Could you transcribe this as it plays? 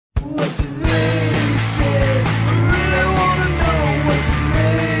what do they say? I really wanna know what do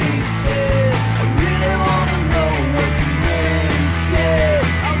they say? I really wanna know what do they say?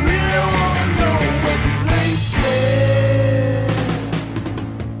 I really wanna know what do they say?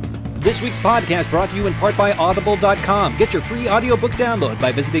 This week's podcast brought to you in part by Audible.com. Get your free audiobook download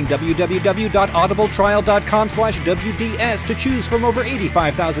by visiting www.audibletrial.com/WDS to choose from over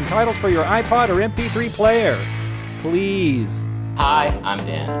 85,000 titles for your iPod or MP3 player. Please. Hi, I'm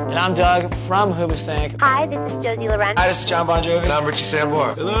Dan. And I'm Doug from Hoobastank. Hi, this is Josie Loren. Hi, this is John Bon Jovi. And I'm Richie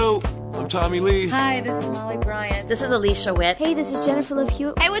Sambora. Hello, I'm Tommy Lee. Hi, this is Molly Bryant. This is Alicia Witt. Hey, this is Jennifer Love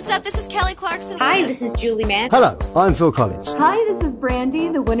Hewitt. Hey, what's up? This is Kelly Clarkson. Hi, this is Julie Mann. Hello, I'm Phil Collins. Hi, this is Brandy,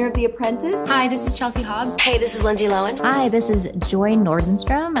 the winner of The Apprentice. Hi, this is Chelsea Hobbs. Hey, this is Lindsay Lohan. Hi, this is Joy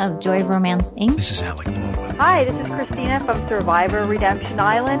Nordenstrom of Joy of Romance, Inc. This is Alec Baldwin. Hi, this is Christina from Survivor Redemption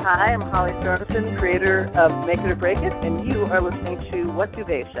Island. Hi, I'm Holly Thornton, creator of Make It or Break It, and you are listening to What Do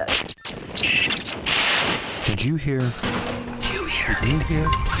They Say? Did you hear? Did you hear?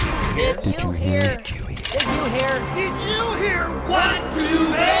 Did you hear? What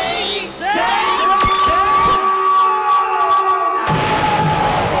do they say?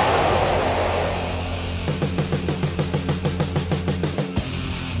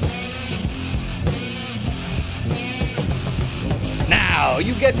 Now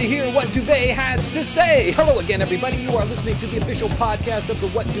you get to hear what Duvet has to say. Hello again, everybody. You are listening to the official podcast of the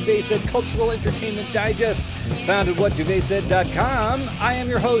What Duvet Said Cultural Entertainment Digest, found at whatduvetsaid.com. I am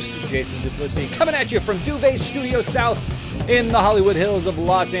your host, Jason Duplessis, coming at you from Duvet Studio South in the Hollywood Hills of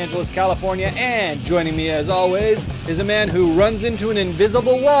Los Angeles, California. And joining me, as always, is a man who runs into an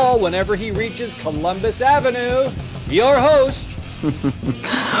invisible wall whenever he reaches Columbus Avenue. Your host,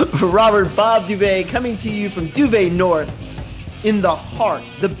 Robert Bob Duvet, coming to you from Duvet North, in the heart,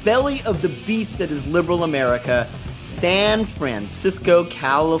 the belly of the beast that is liberal America, San Francisco,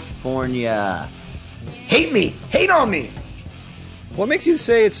 California. Hate me! Hate on me! What makes you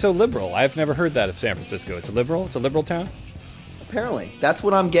say it's so liberal? I've never heard that of San Francisco. It's a liberal town? Apparently. That's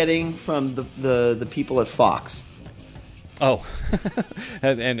what I'm getting from the people at Fox. Oh,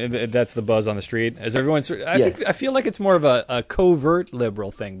 and that's the buzz on the street. As everyone, I feel like it's more of a covert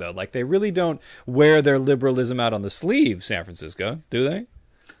liberal thing, though. Like they really don't wear their liberalism out on the sleeve, San Francisco, do they?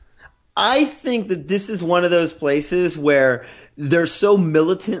 I think that this is one of those places where they're so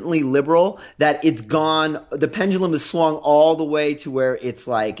militantly liberal that it's gone. The pendulum has swung all the way to where it's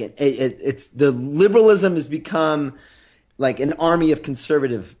like it's the liberalism has become like an army of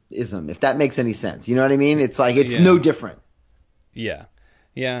conservatism. If that makes any sense, you know what I mean? It's like it's no different. Yeah.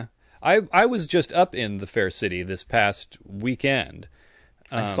 I was just up in the Fair City this past weekend.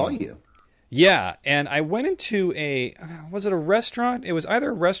 I saw you. Yeah, and I went into was it a restaurant? It was either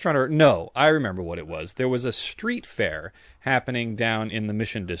a restaurant or, no, I remember what it was. There was a street fair happening down in the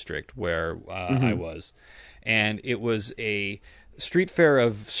Mission District where I was. And it was a street fair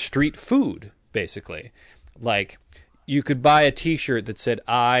of street food, basically. Like, you could buy a T-shirt that said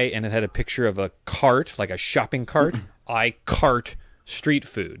and it had a picture of a cart, like a shopping cart. I cart street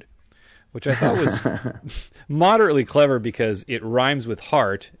food, which I thought was moderately clever because it rhymes with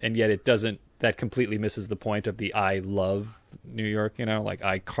heart, and yet it doesn't. That completely misses the point of the I love New York, like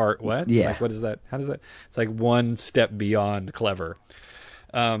I cart what? Yeah. Like, what is that? How does that? It's like one step beyond clever.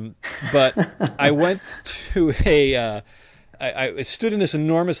 But I went to I stood in this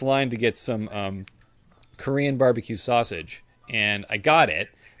enormous line to get some Korean barbecue sausage, and I got it.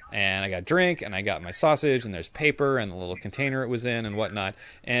 And I got a drink, and I got my sausage, and there's paper, and the little container it was in, and whatnot.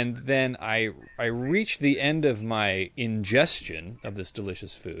 And then I reached the end of my ingestion of this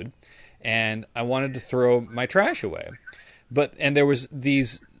delicious food, and I wanted to throw my trash away. And there was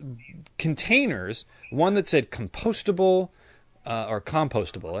these containers, one that said compostable, or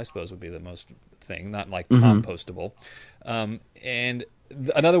compostable, I suppose would be the most thing, not like compostable. And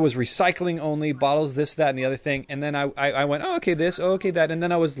another was recycling only, bottles, this, that, and the other thing. And then I went, oh, okay, this, oh, okay, that. And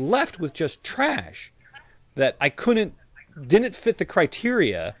then I was left with just trash that I didn't fit the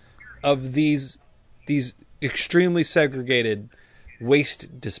criteria of these extremely segregated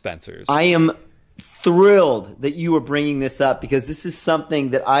waste dispensers. I am thrilled that you were bringing this up because this is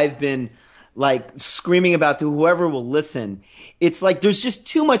something that I've been like screaming about to whoever will listen. It's like there's just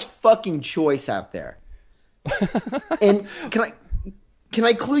too much fucking choice out there. And can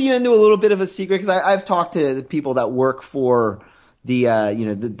I clue you into a little bit of a secret? Because I've talked to the people that work for the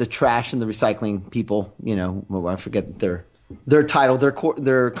trash and the recycling people. I forget their title,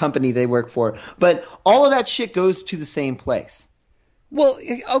 their company they work for. But all of that shit goes to the same place. Well,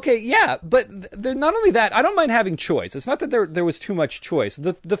 okay, yeah, but not only that, I don't mind having choice. It's not that there was too much choice.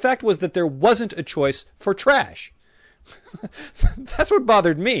 The fact was that there wasn't a choice for trash. That's what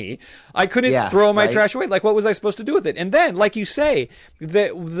bothered me. I couldn't throw my trash away. Like, what was I supposed to do with it? And then, like you say,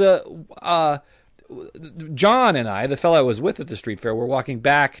 John and I, the fellow I was with at the street fair, were walking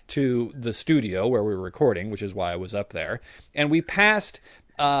back to the studio where we were recording, which is why I was up there. And we passed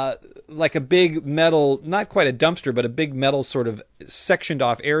like a big metal, not quite a dumpster, but a big metal sort of sectioned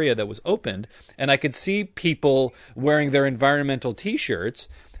off area that was opened. And I could see people wearing their environmental T-shirts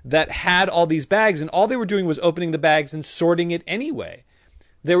that had all these bags, and all they were doing was opening the bags and sorting it anyway.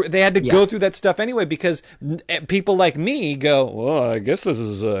 They had to go through that stuff anyway, because people like me go, well, I guess this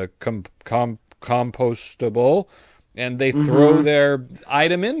is compostable, and they throw their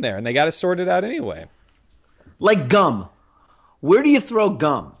item in there, and they got to sort it out anyway. Like gum. Where do you throw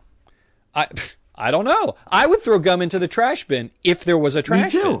gum? I don't know. I would throw gum into the trash bin if there was a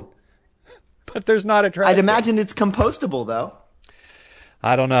trash bin. Me too. But there's not a trash bin. I'd imagine it's compostable, though.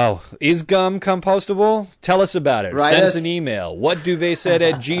 I don't know. Is gum compostable? Tell us about it. Send us an email.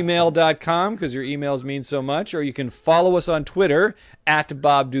 whatduvetsaid@gmail.com, because your emails mean so much. Or you can follow us on Twitter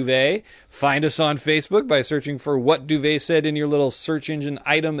 @BobDuvet. Find us on Facebook by searching for What Duvet Said in your little search engine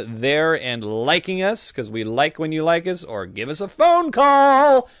item there and liking us, because we like when you like us. Or give us a phone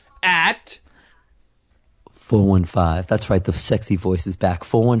call at 415. That's right, the sexy voice is back.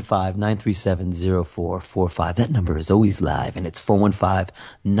 415-937-0445. That number is always live, and it's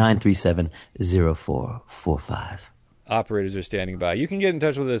 415-937-0445. Operators are standing by. You can get in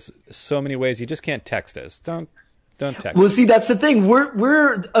touch with us so many ways. You just can't text us. Don't text. Well, see, that's the thing.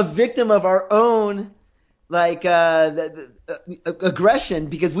 We're a victim of our own aggression,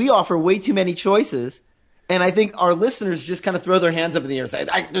 because we offer way too many choices, and I think our listeners just kind of throw their hands up in the air and say,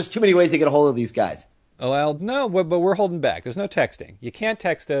 "There's too many ways to get a hold of these guys." Oh, well, no, but we're holding back. There's no texting. You can't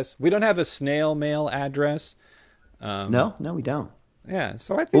text us. We don't have a snail mail address. No, we don't. Yeah,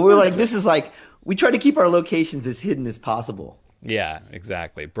 so I think we're like, this is like, we try to keep our locations as hidden as possible. Yeah,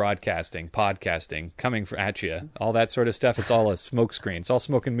 exactly. Broadcasting, podcasting, coming at you, all that sort of stuff. It's all a smoke screen. It's all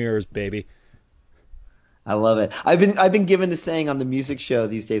smoke and mirrors, baby. I love it. I've been given the saying on the music show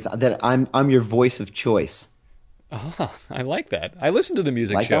these days that I'm your voice of choice. Oh, I like that. I listened to the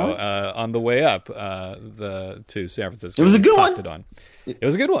music show on the way up to San Francisco. It was a good one. It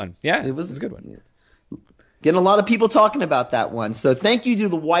was a good one. Yeah, it was a good one. Getting a lot of people talking about that one. So thank you to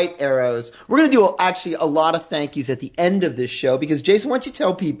the White Arrows. We're going to do actually a lot of thank yous at the end of this show, because Jason, why don't you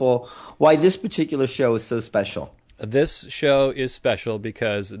tell people why this particular show is so special? This show is special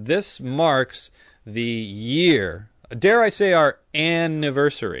because this marks the year, dare I say, our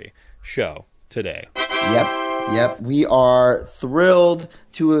anniversary show today. Yep. We are thrilled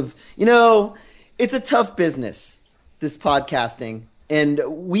to have, it's a tough business, this podcasting. And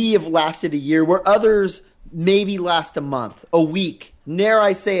we have lasted a year where others maybe last a month, a week, ne'er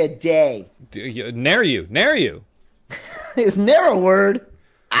I say a day. Ne'er you. Is ne'er a word?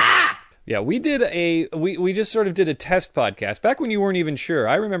 Yeah, we just sort of did a test podcast back when you weren't even sure.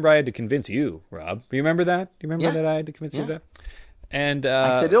 I remember I had to convince you, Rob. You remember that? Do you remember that I had to convince you of that? And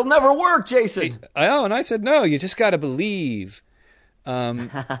I said, it'll never work, Jason. And I said, no, you just got to believe.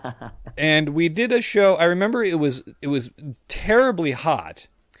 And we did a show. I remember it was terribly hot.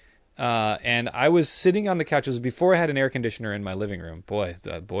 And I was sitting on the couch. It was before I had an air conditioner in my living room. Boy,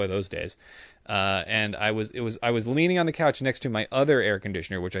 those days. And I was leaning on the couch next to my other air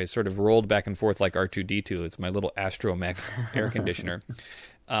conditioner, which I sort of rolled back and forth like R2-D2. It's my little Astromech air conditioner.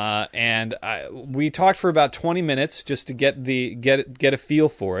 And we talked for about 20 minutes just to get a feel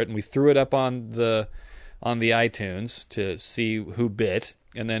for it, and we threw it up on the iTunes to see who bit,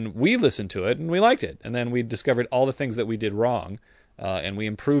 and then we listened to it and we liked it, and then we discovered all the things that we did wrong, and we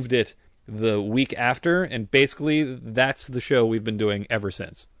improved it the week after, and basically that's the show we've been doing ever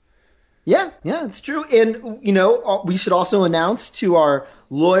since. Yeah, it's true. And, we should also announce to our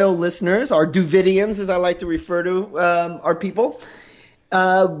loyal listeners, our Duvitians, as I like to refer to our people,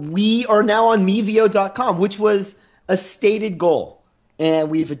 we are now on Mevio.com, which was a stated goal. And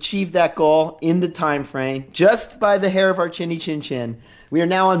we've achieved that goal in the time frame, just by the hair of our chinny chin chin. We are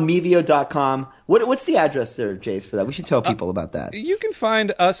now on Mevio.com. What's the address there, Jace, for that? We should tell people about that. You can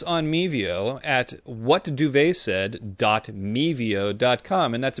find us on Mevio at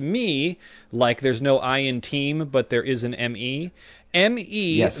whatduvetsaid.mevio.com. And that's me, like there's no I in team, but there is an M-E.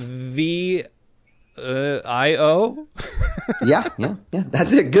 M-E-V-I-O. Yeah.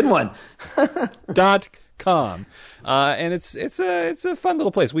 That's it. Good one. .com. And it's a fun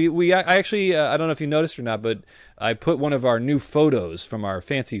little place. I actually I don't know if you noticed or not, but I put one of our new photos from our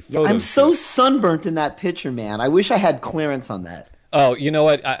fancy photos. I'm so sunburnt in that picture, man. I wish I had clearance on that. Oh, you know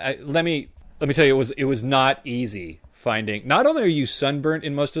what? Let me tell you, it was not easy finding, not only are you sunburnt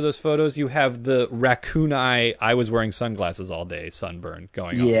in most of those photos, you have the raccoon eye, I was wearing sunglasses all day sunburn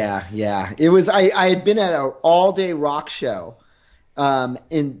going on. Yeah. It was, I had been at an all-day rock show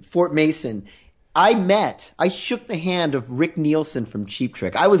in Fort Mason. I shook the hand of Rick Nielsen from Cheap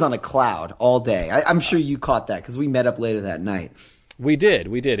Trick. I was on a cloud all day. I'm sure you caught that because we met up later that night. We did.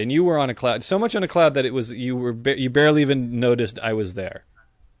 And you were on a cloud, so much on a cloud that it was, you barely even noticed I was there.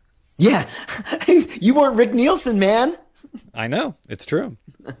 Yeah. You weren't Rick Nielsen, man. I know. It's true.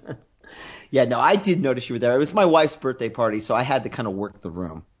 Yeah, no, I did notice you were there. It was my wife's birthday party, so I had to kind of work the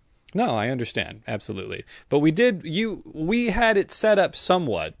room. No, I understand. Absolutely. But we had it set up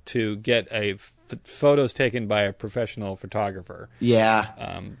somewhat to get photos taken by a professional photographer.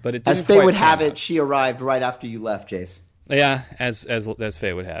 Yeah. But it didn't as Faye would quite have come it, she arrived right after you left, Jace. Yeah, as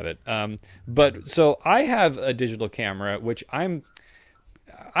Faye would have it. But so I have a digital camera,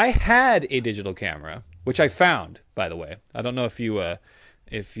 I had a digital camera, which I found, by the way. I don't know if you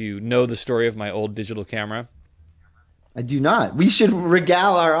know the story of my old digital camera. I do not. We should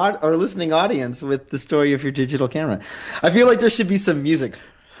regale our listening audience with the story of your digital camera. I feel like there should be some music.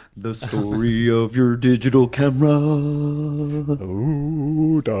 The story of your digital camera.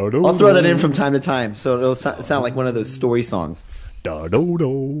 Oh, I'll throw that in from time to time, so it'll sound like one of those story songs. Like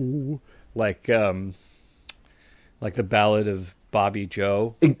the Ballad of Bobby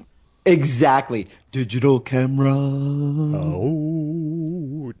Joe. Exactly. Digital camera.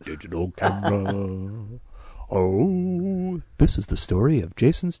 Oh, digital camera. Oh, this is the story of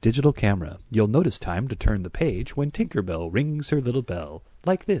Jason's digital camera. You'll notice time to turn the page when Tinkerbell rings her little bell.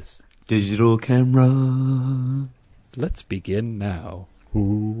 Like this. Digital camera. Let's begin now.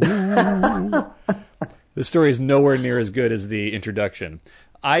 The story is nowhere near as good as the introduction.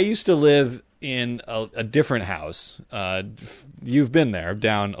 I used to live in a different house. You've been there,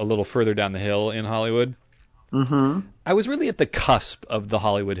 down a little further down the hill in Hollywood. Mm-hmm. I was really at the cusp of the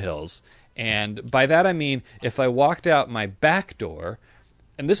Hollywood Hills. And by that I mean, if I walked out my back door,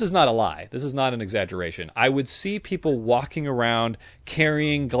 and this is not a lie, this is not an exaggeration, I would see people walking around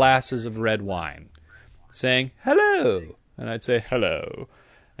carrying glasses of red wine, saying, hello. And I'd say, hello.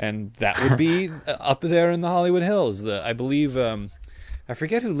 And that would be up there in the Hollywood Hills. I believe, I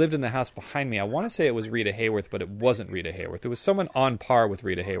forget who lived in the house behind me. I want to say it was Rita Hayworth, but it wasn't Rita Hayworth. It was someone on par with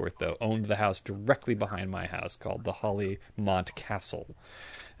Rita Hayworth, though, owned the house directly behind my house called the Hollymont Castle.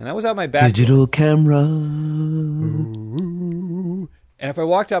 And that was out my back Digital door. camera. Ooh. And if I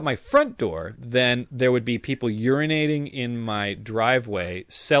walked out my front door, then there would be people urinating in my driveway,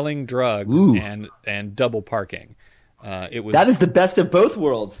 selling drugs, and double parking. That is the best of both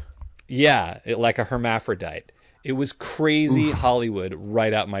worlds. Yeah, like a hermaphrodite. It was crazy Hollywood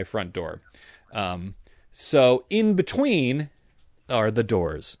right out my front door. So in between are the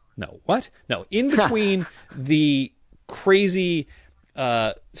doors. No, what? No, in between the crazy,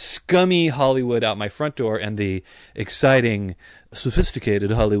 scummy Hollywood out my front door and the exciting,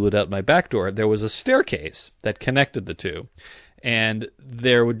 sophisticated Hollywood out my back door, there was a staircase that connected the two. And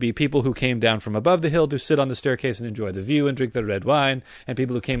there would be people who came down from above the hill to sit on the staircase and enjoy the view and drink their red wine, and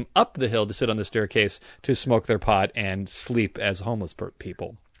people who came up the hill to sit on the staircase to smoke their pot and sleep as homeless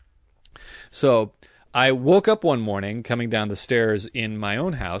people. So I woke up one morning coming down the stairs in my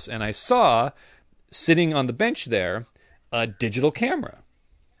own house, and I saw, sitting on the bench there, a digital camera.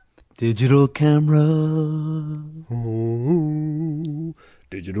 Digital camera. Oh,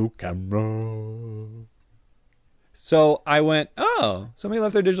 digital camera. So I went, oh, somebody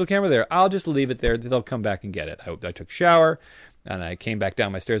left their digital camera there. I'll just leave it there. They'll come back and get it. I took a shower, and I came back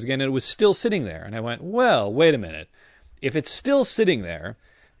down my stairs again, and it was still sitting there. And I went, well, wait a minute. If it's still sitting there,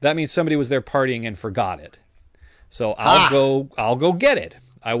 that means somebody was there partying and forgot it. So I'll go get it.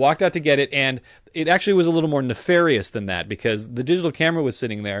 I walked out to get it, and it actually was a little more nefarious than that, because the digital camera was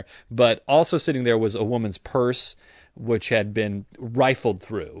sitting there, but also sitting there was a woman's purse, which had been rifled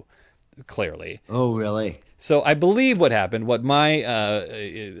through, clearly. Oh, really? So I believe what happened, what my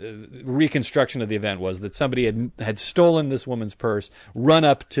reconstruction of the event was, that somebody had stolen this woman's purse, run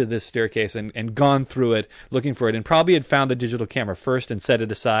up to this staircase and gone through it looking for it, and probably had found the digital camera first and set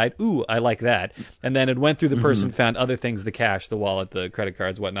it aside. Ooh, I like that. And then it went through the purse and found other things, the cash, the wallet, the credit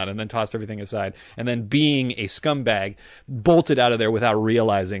cards, whatnot, and then tossed everything aside. And then, being a scumbag, bolted out of there without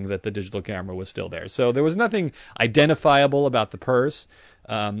realizing that the digital camera was still there. So there was nothing identifiable about the purse.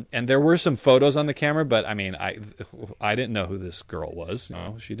 And there were some photos on the camera, but I mean, I didn't know who this girl was.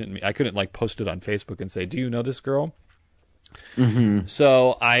 No, she didn't. I couldn't post it on Facebook and say, "Do you know this girl?" Mm-hmm.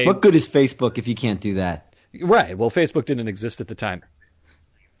 So What good is Facebook if you can't do that? Right. Well, Facebook didn't exist at the time.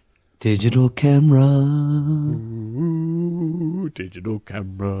 Digital camera. Ooh, digital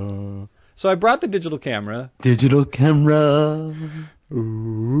camera. So I brought the digital camera Digital camera.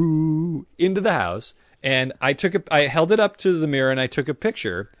 into the house, and I held it up to the mirror and I took a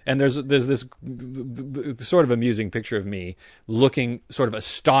picture. And there's this sort of amusing picture of me looking sort of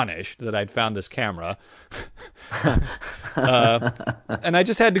astonished that I'd found this camera. And I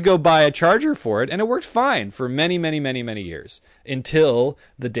just had to go buy a charger for it, and it worked fine for many, many, many, many years until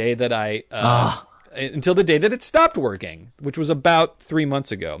the day that it stopped working, which was about 3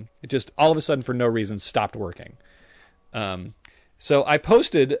 months ago. It just all of a sudden, for no reason, stopped working. So I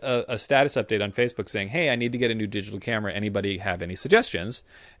posted a status update on Facebook saying, hey, I need to get a new digital camera. Anybody have any suggestions?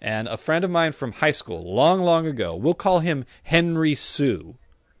 And a friend of mine from high school, long, long ago, we'll call him Henry Sue.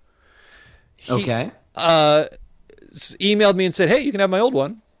 Okay. Emailed me and said, hey, you can have my old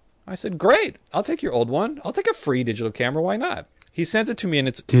one. I said, great. I'll take your old one. I'll take a free digital camera. Why not? He sends it to me, and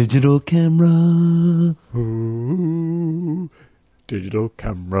it's Digital camera. Ooh, digital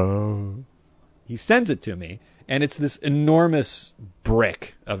camera. He sends it to me, and it's this enormous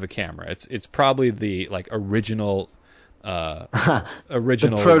brick of a camera. It's probably the original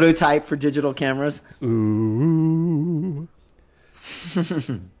The prototype for digital cameras. Ooh.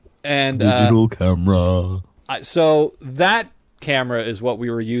 And Digital camera. So that camera is what we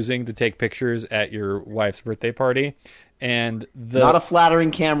were using to take pictures at your wife's birthday party, and not a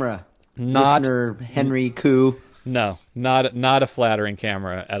flattering camera. Listener Henry Koo. No, not a flattering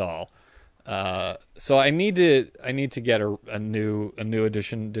camera at all. So I need to get a new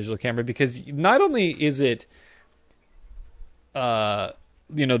edition digital camera, because not only is it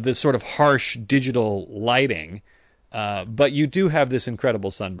this sort of harsh digital lighting, but you do have this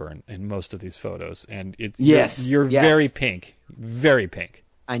incredible sunburn in most of these photos, and you're very pink, very pink.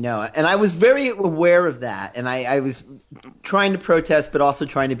 I know, and I was very aware of that, and I was trying to protest, but also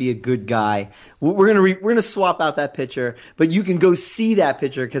trying to be a good guy. We're gonna swap out that picture, but you can go see that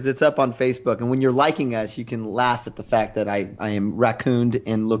picture because it's up on Facebook, and when you're liking us, you can laugh at the fact that I am raccooned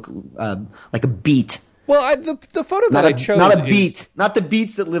and look like a beet. Well, the photo that I chose not a beet, not the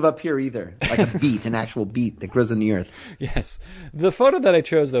beets that live up here either. Like a beet, an actual beet that grows in the earth. Yes, the photo that I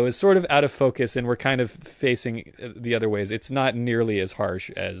chose though is sort of out of focus, and we're kind of facing the other ways. It's not nearly as harsh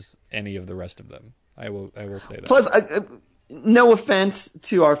as any of the rest of them. I will say that. Plus, no offense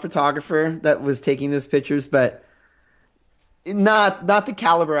to our photographer that was taking those pictures, but not the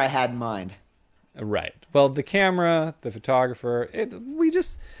caliber I had in mind. Right. Well, the camera, the photographer,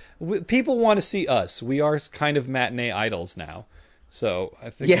 people want to see us. We are kind of matinee idols now, so I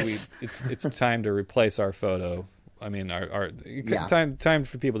think it's time to replace our photo. I mean, time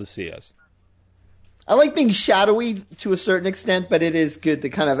for people to see us. I like being shadowy to a certain extent, but it is good to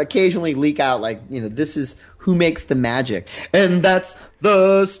kind of occasionally leak out, this is who makes the magic, and that's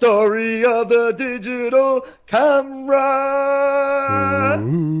the story of the digital camera.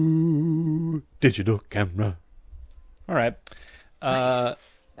 Ooh, digital camera. All right. Nice.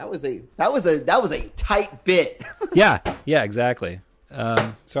 That was a tight bit. yeah, exactly.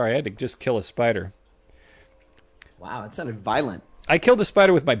 Sorry, I had to just kill a spider. Wow, it sounded violent. I killed a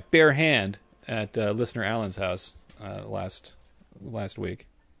spider with my bare hand at listener Alan's house last week.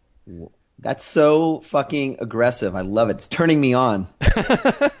 That's so fucking aggressive. I love it. It's turning me on.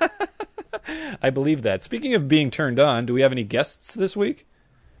 I believe that. Speaking of being turned on, do we have any guests this week?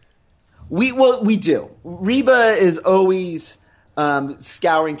 We do. Reba is always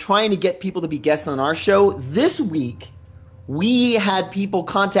scouring, trying to get people to be guests on our show. This week, we had people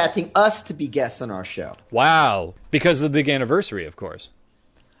contacting us to be guests on our show. Wow. Because of the big anniversary, of course.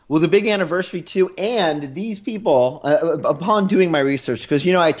 Well, the big anniversary, too, and these people, upon doing my research, because,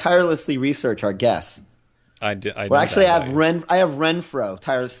 I tirelessly research our guests. I have Renfro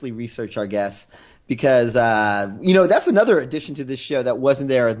tirelessly research our guests, because, that's another addition to this show that wasn't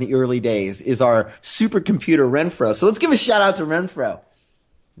there in the early days, is our supercomputer Renfro. So let's give a shout out to Renfro.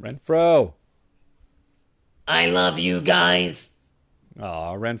 Renfro. I love you guys.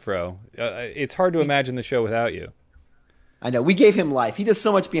 Aw, Renfro. It's hard to imagine the show without you. I know. We gave him life. He does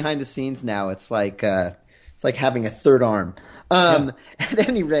so much behind the scenes now. It's like having a third arm. At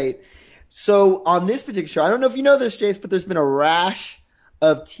any rate, so on this particular show, I don't know if you know this, Jace, but there's been a rash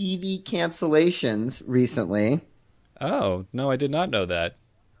of TV cancellations recently. Oh, no, I did not know that.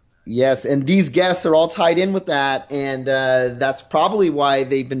 Yes, and these guests are all tied in with that, and that's probably why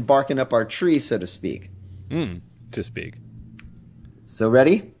they've been barking up our tree, so to speak. To speak. So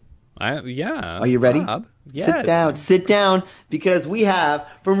ready? Yeah. Are you ready? Bob? Yes. Sit down, because we have,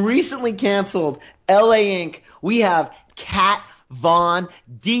 from recently canceled LA Inc., we have Kat Von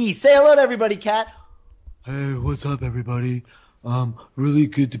D. Say hello to everybody, Kat. Hey, what's up, everybody? Really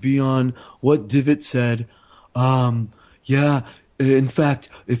good to be on What Divot Said. Yeah, In fact,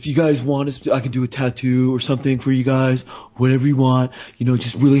 if you guys want us to, I can do a tattoo or something for you guys, whatever you want.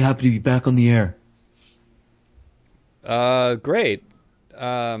 Just really happy to be back on the air. Great.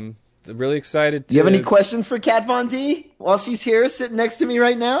 Really excited. Do you have any questions for Kat Von D while she's here sitting next to me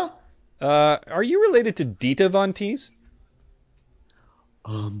right now? Are you related to Dita Von Teese?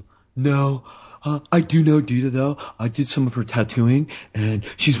 No. I do know Dita, though. I did some of her tattooing, and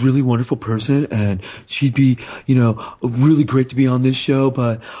she's a really wonderful person, and she'd be, really great to be on this show,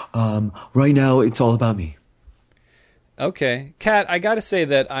 but right now it's all about me. Okay. Kat, I got to say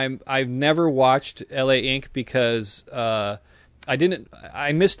that I've never watched LA Inc. because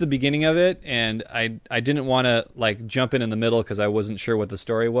I missed the beginning of it, and I didn't want to jump in the middle because I wasn't sure what the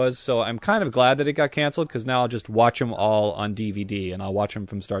story was. So I'm kind of glad that it got canceled, because now I'll just watch them all on DVD, and I'll watch them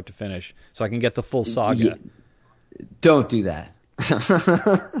from start to finish so I can get the full saga. Yeah. Don't do that.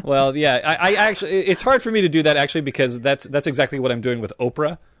 Well, yeah, I actually, it's hard for me to do that actually, because that's exactly what I'm doing with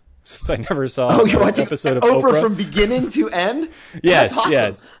Oprah. Since I never saw you're watching an episode of Oprah from beginning to end? Yes, That's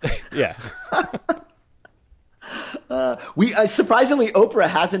awesome. yes, yeah. We surprisingly, Oprah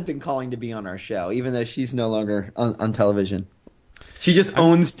hasn't been calling to be on our show, even though she's no longer on television. She just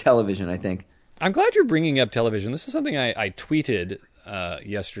owns television, I think. I'm glad you're bringing up television. This is something I tweeted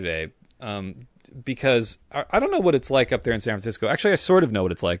yesterday, because I don't know what it's like up there in San Francisco. Actually, I sort of know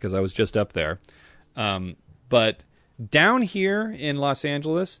what it's like because I was just up there. But down here in Los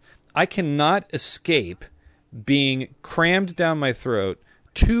Angeles, I cannot escape being crammed down my throat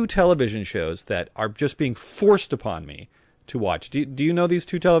 2 television shows that are just being forced upon me to watch. Do you know these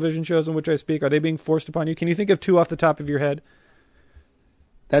 2 television shows in which I speak? Are they being forced upon you? Can you think of 2 off the top of your head?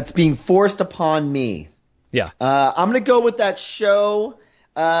 That's being forced upon me. Yeah. I'm going to go with that show.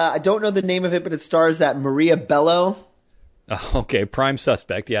 I don't know the name of it, but it stars that Maria Bello. Okay, Prime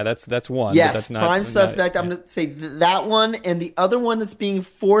Suspect. Yeah, that's one. Yes, but that's not, Prime Suspect. I'm going to say that one, and the other one that's being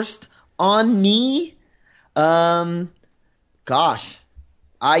forced on me. Gosh,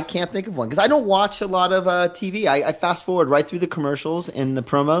 I can't think of one because I don't watch a lot of TV. I fast forward right through the commercials and the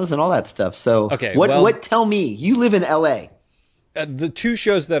promos and all that stuff. So, okay, what? Tell me, you live in L.A. The 2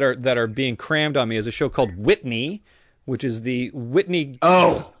 shows that are being crammed on me is a show called Whitney, which is the Whitney.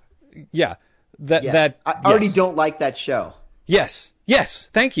 Oh, yeah. I already don't like that show. Yes.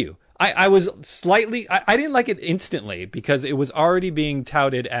 Thank you. I was slightly. I didn't like it instantly because it was already being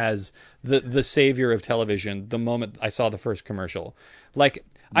touted as the savior of television the moment I saw the first commercial.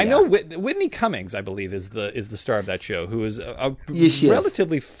 I know Whitney Cummings, I believe, is the star of that show, who is a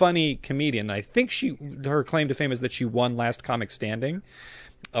relatively funny comedian. I think her claim to fame is that she won Last Comic Standing,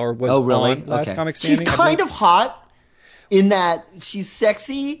 or was on Last Comic Standing. She's kind of hot in that she's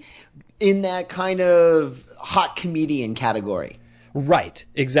sexy in that kind of hot comedian category. Right,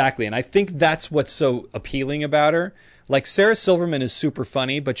 exactly. And I think that's what's so appealing about her. Like, Sarah Silverman is super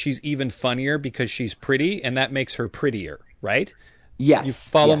funny, but she's even funnier because she's pretty, and that makes her prettier, right? Yes. You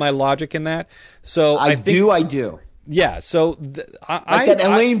follow my logic in that? So I do. Yeah, so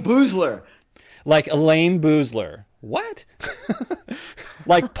Elaine Boozler. Like Elaine Boozler. What?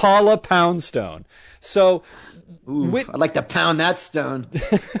 Like Paula Poundstone. So I'd like to pound that stone.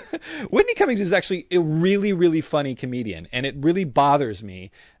 Whitney Cummings is actually a really, really funny comedian, and it really bothers me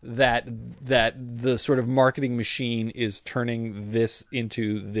that the sort of marketing machine is turning this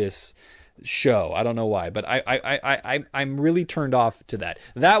into this show. I don't know why, but I'm really turned off to that.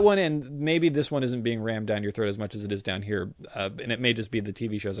 That one, and maybe this one isn't being rammed down your throat as much as it is down here, and it may just be the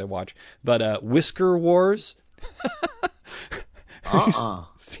TV shows I watch. But Whisker Wars.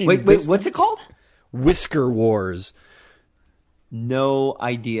 Wait, what's it called? Whisker Wars. No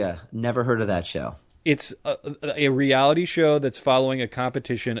idea. Never heard of that show. It's a reality show that's following a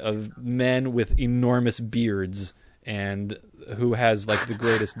competition of men with enormous beards and who has like the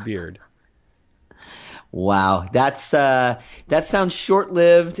greatest beard. Wow, that sounds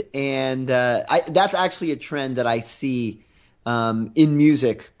short-lived, and that's actually a trend that I see in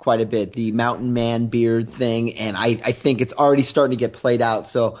music quite a bit. The mountain man beard thing, and I think it's already starting to get played out.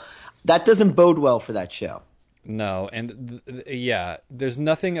 So that doesn't bode well for that show. No, and there's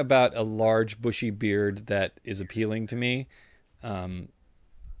nothing about a large bushy beard that is appealing to me,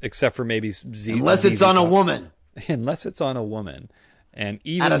 except for maybe unless it's on a woman. Unless it's on a woman, and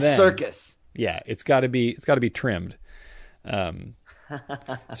even at a then, circus. Yeah, it's got to be trimmed.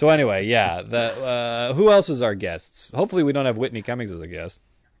 So anyway, who else is our guests? Hopefully, we don't have Whitney Cummings as a guest.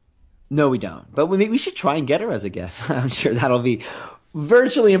 No, we don't. But we should try and get her as a guest. I'm sure that'll be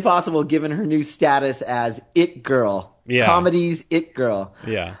virtually impossible given her new status as It Girl. Yeah. Comedy's It Girl.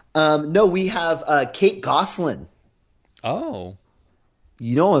 Yeah. No, we have Kate Gosselin. Oh.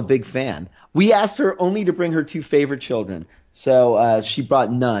 You know I'm a big fan. We asked her only to bring her 2 favorite children, So she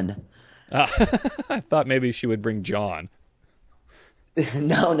brought none. I thought maybe she would bring John.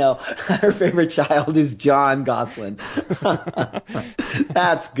 No. Her favorite child is John Gosselin.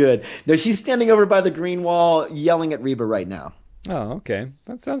 That's good. No, she's standing over by the green wall yelling at Reba right now. Oh, okay.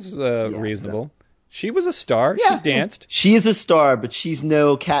 That sounds reasonable. She was a star. Yeah, she danced. She is a star, but she's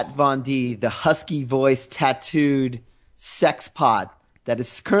no Kat Von D, the husky voice tattooed sex pot that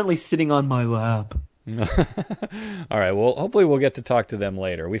is currently sitting on my lap. All right. Well, hopefully we'll get to talk to them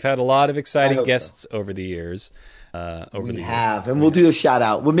later. We've had a lot of exciting guests over the years. And we'll do a shout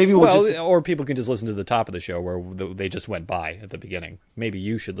out. Well, maybe or people can just listen to the top of the show where they just went by at the beginning. Maybe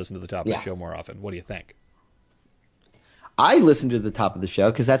you should listen to the top of the show more often. What do you think? I listen to the top of the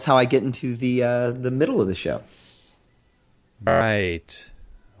show because that's how I get into the middle of the show. Right.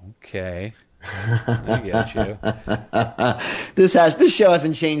 Okay. I get you. This show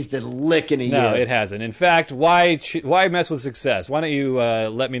hasn't changed a lick in a year. No, it hasn't. In fact, why mess with success? Why don't you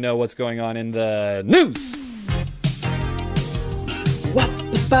let me know what's going on in the news?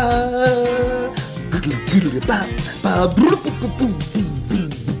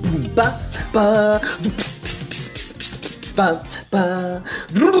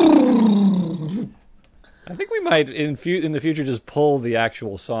 I think we might in the future just pull the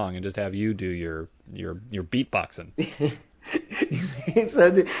actual song and just have you do your beatboxing. So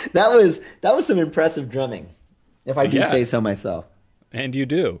that was some impressive drumming, if I do say so myself. And you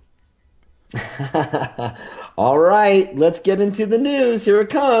do. All right, let's get into the news. Here it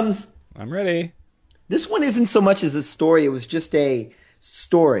comes. I'm ready. This one isn't so much as a story. It was just a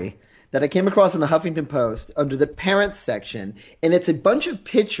story that I came across in the Huffington Post under the parents section. And it's a bunch of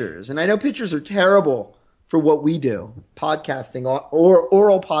pictures. And I know pictures are terrible for what we do, podcasting or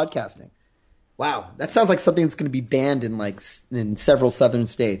oral podcasting. Wow, that sounds like something that's going to be banned in several southern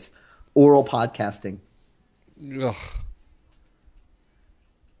states. Oral podcasting. Ugh.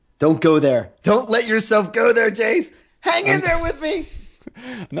 Don't go there. Don't let yourself go there, Jace. Hang in there with me.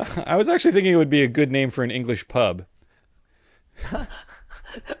 No, I was actually thinking it would be a good name for an English pub.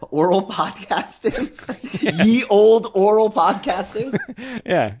 Oral podcasting? Yeah. Ye old oral podcasting?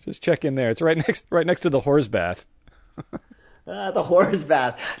 Yeah, just check in there. It's right next to the Whore's Bath. The Whore's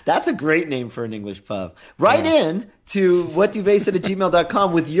Bath. That's a great name for an English pub. Write in to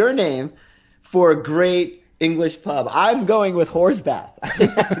whatdotheysaid@gmail.com with your name for a great English pub. I'm going with Whore's Bath. I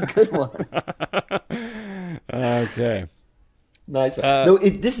think that's a good one. Okay. Nice.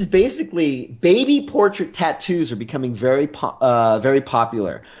 This is basically baby portrait tattoos are becoming very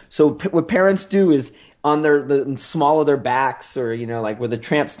popular. So what parents do is on the small of their backs, or like where the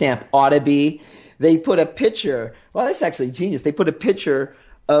tramp stamp ought to be, they put a picture. Well, that's actually genius. They put a picture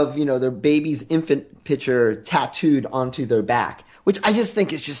of their baby's infant picture tattooed onto their back, which I just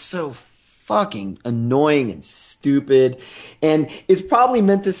think is just so fucking annoying and stupid. And it's probably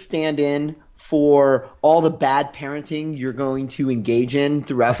meant to stand in for all the bad parenting you're going to engage in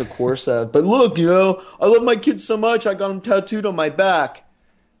throughout the course of, but look, I love my kids so much, I got them tattooed on my back.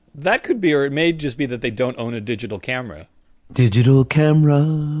 That could be, or it may just be that they don't own a digital camera. Digital camera.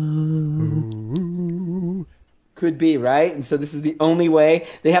 Could be, right? And so this is the only way.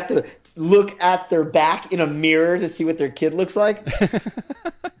 They have to look at their back in a mirror to see what their kid looks like.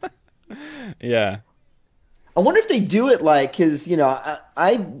 Yeah. I wonder if they do it because,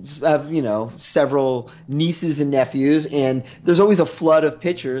 I have, several nieces and nephews, and there's always a flood of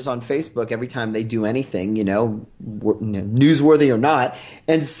pictures on Facebook every time they do anything, newsworthy or not.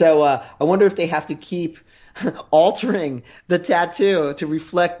 And so I wonder if they have to keep altering the tattoo to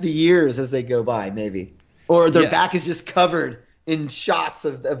reflect the years as they go by, maybe. Or their back is just covered in shots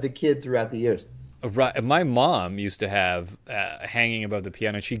of the kid throughout the years. Right. My mom used to have hanging above the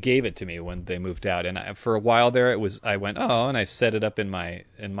piano. She gave it to me when they moved out, and for a while there, I went, and I set it up in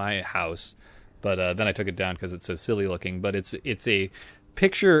my house, but then I took it down because it's so silly looking. But it's a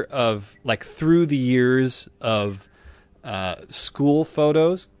picture of through the years of school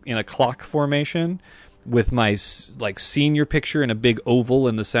photos in a clock formation, with my senior picture in a big oval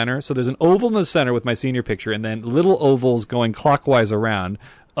in the center. So there's an oval in the center with my senior picture, and then little ovals going clockwise around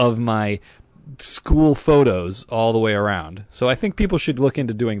of my school photos all the way around. So I think people should look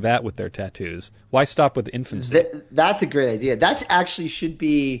into doing that with their tattoos. Why stop with infancy? That's a great idea. That actually should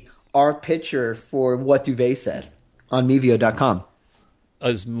be our picture for What Duvet Said on Mevio.com.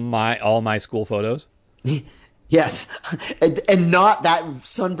 As all my school photos? Yes. And not that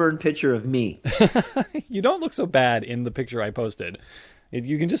sunburned picture of me. You don't look so bad in the picture I posted.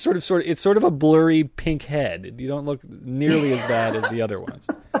 You can just it's sort of a blurry pink head. You don't look nearly as bad as the other ones.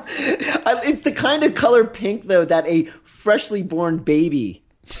 It's the kind of color pink, though, that a freshly born baby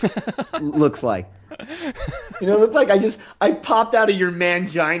looks like. You know, it looked like I popped out of your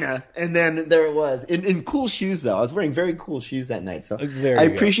mangina, and then there it was. In cool shoes, though. I was wearing very cool shoes that night, so I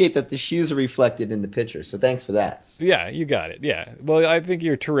appreciate that the shoes are reflected in the picture. So thanks for that. Yeah, you got it. Yeah. Well, I think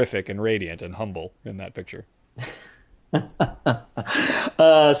you're terrific and radiant and humble in that picture.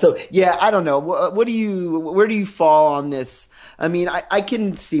 So yeah, I don't know. Where do you fall on this? I mean, I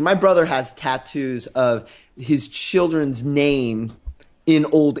can see my brother has tattoos of his children's names in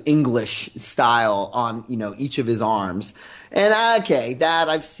Old English style on, you know, each of his arms. And okay, that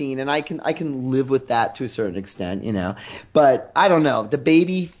I've seen, and I can live with that to a certain extent, you know. But I don't know, the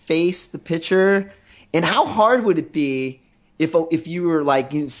baby face, the picture, and how hard would it be if you were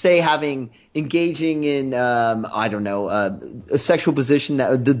like, you know, say engaging in I don't know, a sexual position,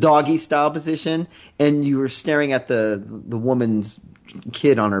 that the doggy style position, and you were staring at the woman's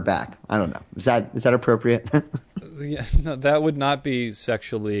kid on her back. I don't know. Is that appropriate? Yeah, no, that would not be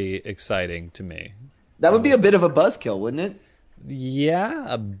sexually exciting to me. That would be a bit of a buzzkill, wouldn't it? Yeah,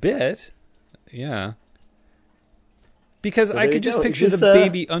 a bit. Yeah. Because So I there could you just go. picture Is the this,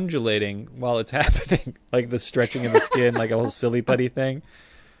 baby undulating while it's happening, like the stretching of the skin, like a whole silly putty thing.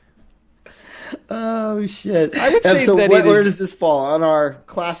 Oh shit! I would And say so that where does this fall on our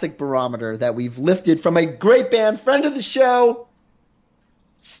classic barometer that we've lifted from a great band, friend of the show,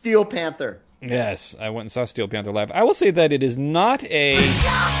 Steel Panther? Yes, I went and saw Steel Panther live. I will say that it is not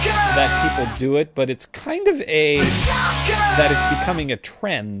that people do it, but it's kind of that it's becoming a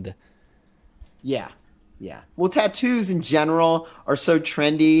trend. Yeah. Well, tattoos in general are so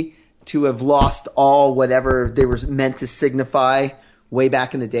trendy to have lost all whatever they were meant to signify way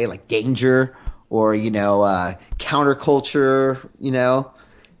back in the day, like danger or, you know, counterculture, you know.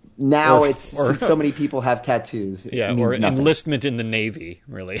 Now since so many people have tattoos, it means or nothing. enlistment in the Navy,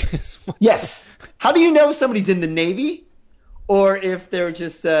 really. Yes. How do you know if somebody's in the Navy or if they're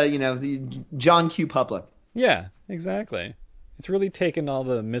just, you know, the John Q. Public? Yeah, exactly. It's really taken all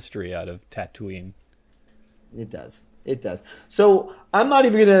the mystery out of tattooing. It does. So I'm not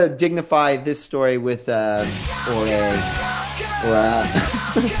even going to dignify this story with Sorry.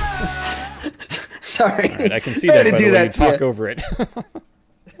 All right, I can see that by the way you talk over it.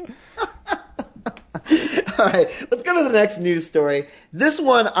 All right, let's go to the next news story. This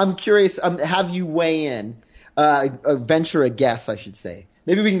one, I'm curious. Have you weigh in? Venture a guess, I should say.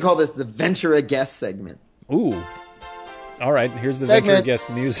 Maybe we can call this the Venture a Guess segment. Ooh. All right, here's the Segment. Venture a Guess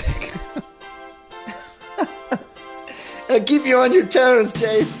music. I'll keep you on your toes,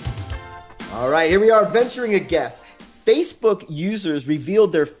 Chase. All right, here we are, venturing a guess. Facebook users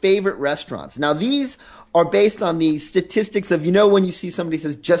revealed their favorite restaurants. Now, these are based on the statistics of, you know, when you see somebody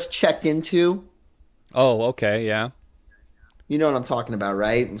says just checked into. Oh, okay, yeah. You know what I'm talking about,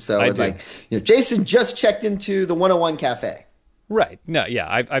 right? So I it's do. like, you know, Jason just checked into the 101 Cafe. Right. No,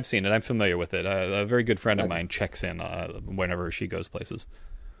 yeah, I've seen it. I'm familiar with it. A very good friend of mine checks in whenever she goes places.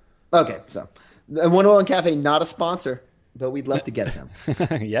 Okay, so the 101 Cafe, not a sponsor, but we'd love to get them.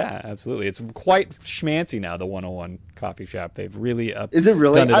 Yeah, absolutely. It's quite schmancy now, the 101 coffee shop. They've really Is it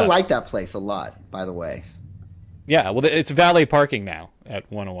really? done it I up. like that place a lot, by the way. Yeah, well, it's valet parking now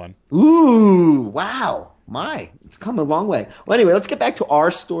at 101. Ooh, wow. It's come a long way. Well, anyway, let's get back to our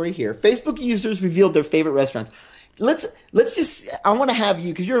story here. Facebook users revealed their favorite restaurants. Let's just, I want to have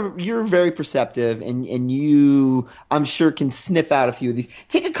you, because you're very perceptive and you, I'm sure, can sniff out a few of these.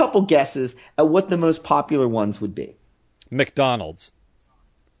 Take a couple guesses at what the most popular ones would be. McDonald's.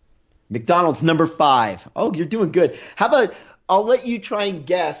 McDonald's, number 5. Oh, you're doing good. How about I'll let you try and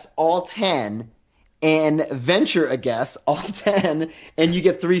guess all 10 and venture a guess all 10 and you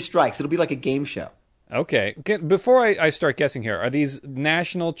get 3 strikes. It'll be like a game show. Okay. Before I start guessing here, are these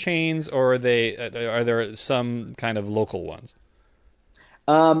national chains or are there some kind of local ones?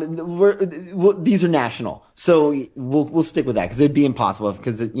 These are national, so we'll stick with that because it'd be impossible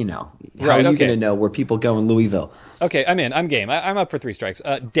because you know how Right, are you okay. going to know where people go in Louisville? Okay, I'm in. I'm game. I'm up for 3 strikes.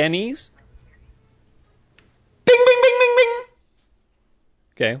 Denny's. Bing, bing, bing, bing, bing.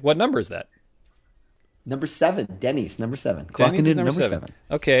 Okay, what number is that? Number 7, Denny's. Number 7. Clocking Denny's is in number 7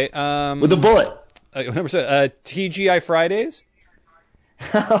 Okay. with a bullet. Number 7. TGI Fridays.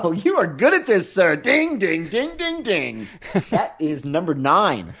 Oh, you are good at this, sir. Ding, ding, ding, ding, ding. That is number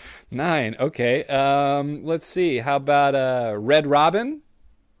 9. 9. Okay. Let's see. How about Red Robin?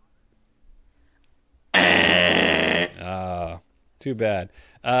 Too bad.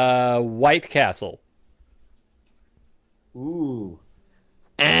 White Castle. Ooh.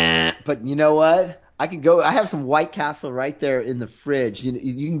 But you know what? I have some White Castle right there in the fridge.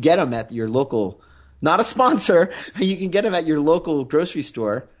 You can get them at your local, not a sponsor, you can get them at your local grocery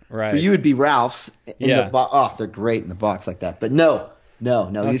store. Right. For you, it'd be Ralph's. Yeah. Oh, they're great in the box like that. But no,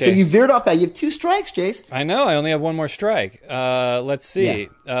 No. Okay. So you veered off that. You have 2 strikes, Jace. I know. I only have one more strike. Let's see.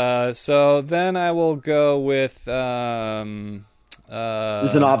 So then I will go with. There's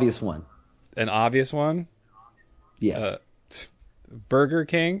an obvious one. An obvious one. Yes. Burger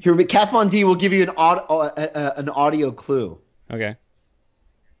King. Here, Kat Von D will give you an audio clue. Okay.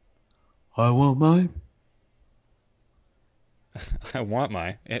 I want my. I want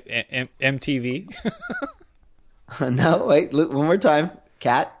my MTV. No, wait. One more time.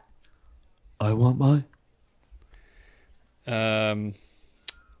 Kat. I want my. Yeah,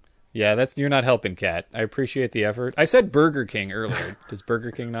 you're not helping, Kat. I appreciate the effort. I said Burger King earlier. Does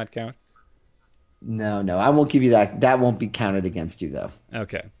Burger King not count? No. I won't give you that. That won't be counted against you, though.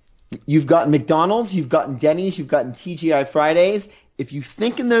 Okay. You've gotten McDonald's, you've gotten Denny's, you've gotten TGI Fridays. If you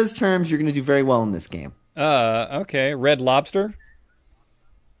think in those terms, you're going to do very well in this game. Okay. Red Lobster.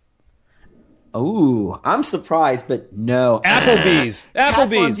 Oh, I'm surprised, but no. Applebee's.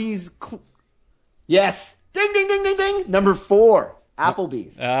 Applebee's. Yes. Ding, ding, ding, ding, ding. Number 4.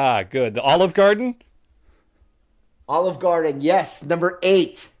 Applebee's. Good. The Olive Garden. Olive Garden. Yes. Number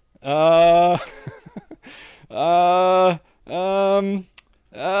 8. I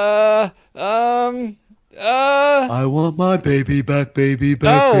want my baby back, baby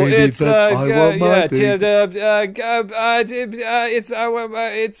back, Oh, baby it's back. I want my baby. I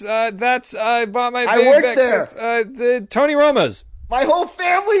bought my I baby worked back. there. It's, the Tony Roma's. My whole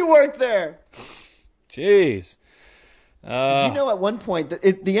family worked there. Jeez. Did you know at one point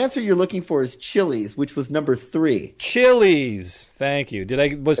the answer you're looking for is Chili's, which was number 3. Chili's. Thank you.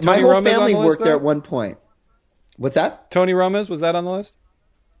 Was Tony My whole Roma's family on the list, worked there though? at one point. What's that? Tony Roma's, was that on the list?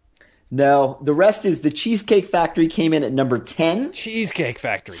 No, the rest is the Cheesecake Factory came in at number 10. Cheesecake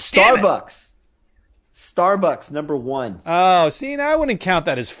Factory. Starbucks, number 1. Oh, see, now I wouldn't count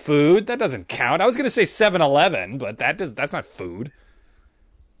that as food. That doesn't count. I was going to say 7-Eleven, but that's not food.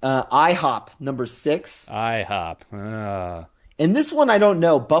 IHOP, number 6. IHOP. And this one I don't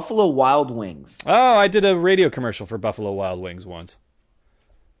know. Buffalo Wild Wings. Oh, I did a radio commercial for Buffalo Wild Wings once.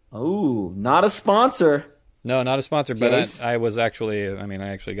 Oh, not a sponsor. No, not a sponsor, but Jace? I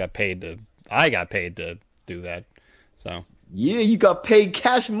actually got paid to do that. So Yeah, you got paid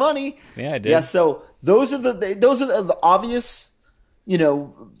cash money. yeah, I did. Yeah, so those are the obvious,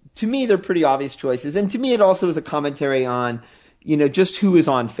 to me they're pretty obvious choices. And to me it also is a commentary on, just who is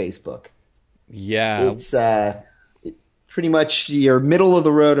on Facebook. Yeah. It's pretty much your middle of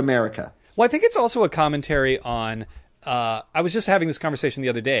the road America. Well, I think it's also a commentary on. I was just having this conversation the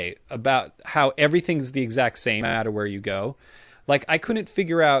other day about how everything's the exact same no matter where you go. Like, I couldn't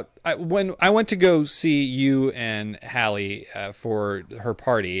figure out when I went to go see you and Hallie for her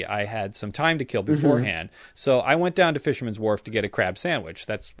party. I had some time to kill beforehand, so I went down to Fisherman's Wharf to get a crab sandwich.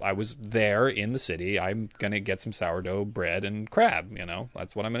 I was there in the city. I'm gonna get some sourdough bread and crab.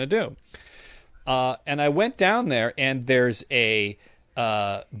 That's what I'm gonna do. And I went down there, and there's a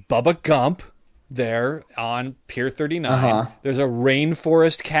Bubba Gump there on Pier 39. There's a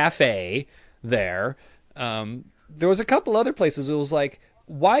Rainforest Cafe there. There was a couple other places. It was like,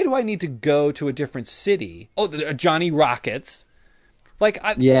 why do I need to go to a different city? Oh, Johnny Rockets. Like,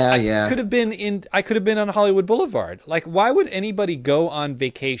 I could have been on Hollywood Boulevard. Like, why would anybody go on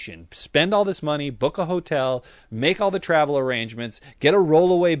vacation, spend all this money, book a hotel, make all the travel arrangements, get a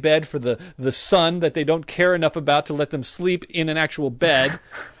rollaway bed for the son that they don't care enough about to let them sleep in an actual bed?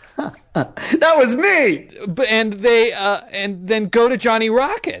 That was me. And then go to Johnny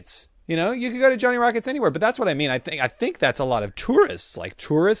Rockets. You could go to Johnny Rockets anywhere, but that's what I mean. I think that's a lot of tourists. Like,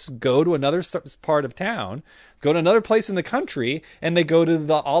 tourists go to another part of town, go to another place in the country, and they go to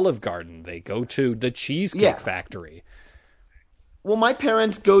the Olive Garden. They go to the Cheesecake Factory. Well, my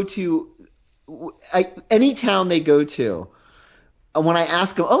parents go to any town they go to. When I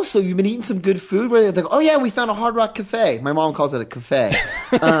ask them, so you've been eating some good food? They're like, oh yeah, we found a Hard Rock Cafe. My mom calls it a cafe.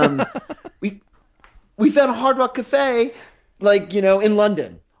 We found a Hard Rock Cafe, in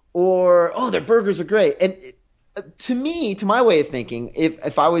London. Or, their burgers are great. And to my way of thinking,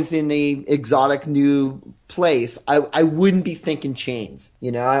 if I was in a exotic new place, I wouldn't be thinking chains.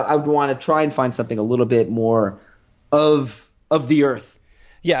 I would want to try and find something a little bit more of the earth.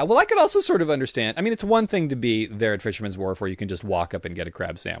 Yeah, well, I could also sort of understand. I mean, it's one thing to be there at Fisherman's Wharf where you can just walk up and get a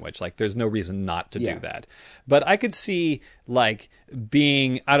crab sandwich. Like, there's no reason not to do that. But I could see,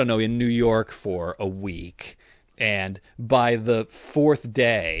 being, I don't know, in New York for a week, and by the 4th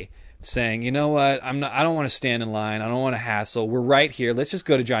day saying, you know what, I don't want to stand in line, I don't want to hassle, we're right here, let's just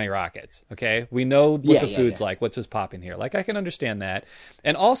go to Johnny Rockets, okay? We know what the food's like, let's just pop in here. Like, I can understand that.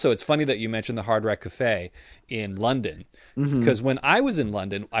 And also, it's funny that you mentioned the Hard Rock Cafe in London, because when I was in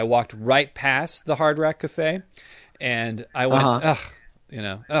London, I walked right past the Hard Rock Cafe, and I went,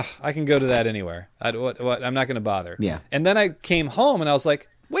 I can go to that anywhere. I'm not going to bother. Yeah. And then I came home and I was like,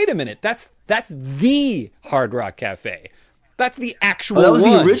 wait a minute, that's the Hard Rock Cafe. That's the actual that was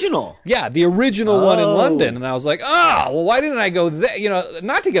one. the original. Yeah, the original one in London. And I was like, well, why didn't I go there?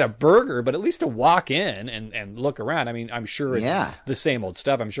 Not to get a burger, but at least to walk in and look around. I mean, I'm sure it's the same old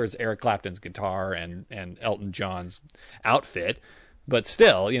stuff. I'm sure it's Eric Clapton's guitar and Elton John's outfit. But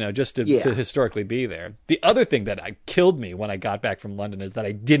still, just to historically be there. The other thing that killed me when I got back from London is that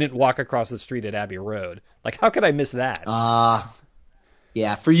I didn't walk across the street at Abbey Road. Like, how could I miss that?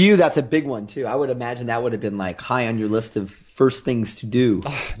 Yeah, for you, that's a big one, too. I would imagine that would have been, like, high on your list of first things to do.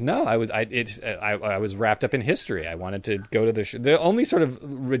 No, I was wrapped up in history. I wanted to go to the only sort of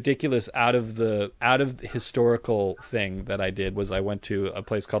ridiculous out of the historical thing that I did was I went to a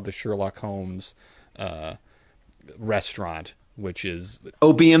place called the Sherlock Holmes restaurant, which is...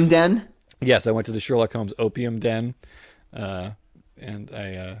 Opium Den? Yes, I went to the Sherlock Holmes Opium Den. And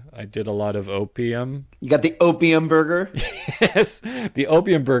I did a lot of opium. You got the opium burger? Yes, the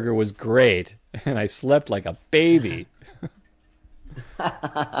opium burger was great, and I slept like a baby.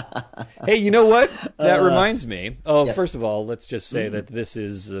 Hey, you know what? That reminds me. Yes. First of all, let's just say that this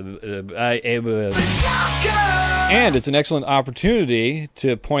is... and it's an excellent opportunity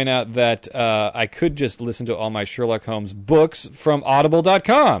to point out that I could just listen to all my Sherlock Holmes books from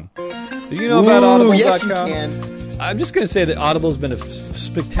Audible.com. Do you know about Audible.com? Yes, you can. I'm just going to say that Audible's been a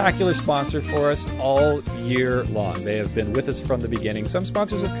spectacular sponsor for us all year long. They have been with us from the beginning. Some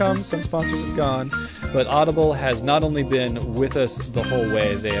sponsors have come, some sponsors have gone, but Audible has not only been with us the whole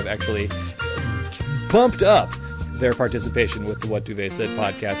way, they have actually bumped up their participation with the What Duvet Said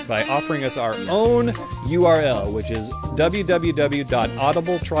podcast by offering us our own URL, which is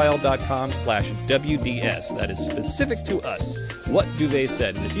www.audibletrial.com/WDS. That is specific to us, What Duvet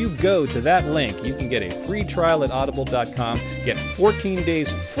Said. And if you go to that link, you can get a free trial at audible.com, get 14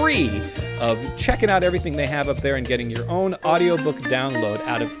 days free of checking out everything they have up there and getting your own audiobook download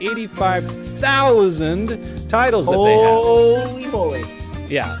out of 85,000 titles that they have. Holy moly.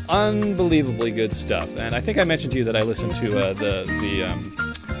 Yeah, unbelievably good stuff. And I think I mentioned to you that I listened to the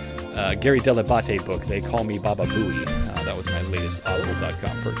Gary Delabate book, They Call Me Baba Booey. That was my latest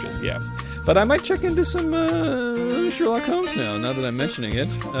Audible.com purchase, yeah. But I might check into some Sherlock Holmes now that I'm mentioning it,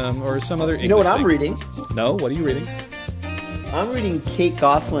 or some other English You know what I'm thing. reading? No, what are you reading? I'm reading Kate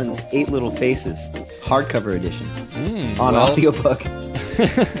Gosselin's 8 Little Faces, hardcover edition, on well, audiobook.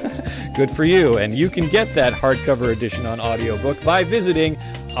 Good for you. And you can get that hardcover edition on audiobook by visiting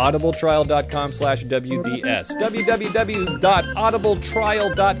audibletrial.com/WDS.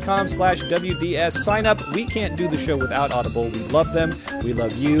 www.audibletrial.com/WDS. Sign up. We can't do the show without Audible. We love them. We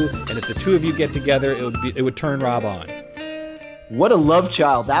love you. And if the two of you get together, it would turn Rob on. What a love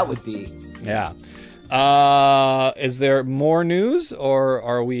child that would be. Yeah. Is there more news, or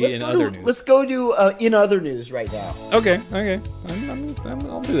are we in other news? Let's go to in other news right now. Okay.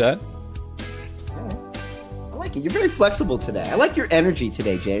 I'll do that. I like it. You're very flexible today. I like your energy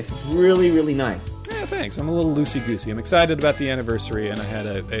today, Jace. It's really, really nice. Yeah, thanks. I'm a little loosey-goosey. I'm excited about the anniversary, and I had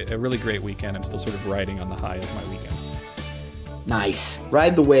a really great weekend. I'm still sort of riding on the high of my weekend. Nice.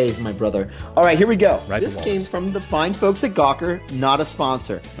 Ride the wave, my brother. All right, here we go. Ride this the came walls. from the fine folks at Gawker, not a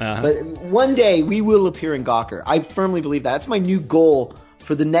sponsor. Uh-huh. But one day we will appear in Gawker. I firmly believe that. That's my new goal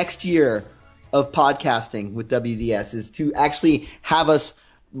for the next year of podcasting with WDS, is to actually have us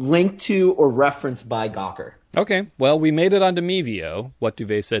linked to or referenced by Gawker. Okay. Well, we made it onto Mevio,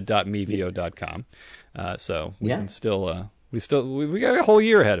 whatduvetsaid.mevio.com. So we can still, we got a whole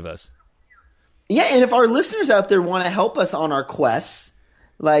year ahead of us. Yeah, and if our listeners out there want to help us on our quests,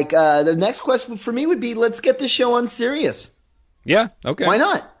 like the next quest for me would be, let's get this show on Sirius. Yeah, okay. Why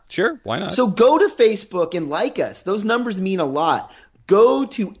not? Sure, why not? So go to Facebook and like us. Those numbers mean a lot. Go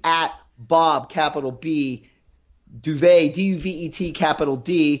to @Bob, capital B, Duvet, D-U-V-E-T, capital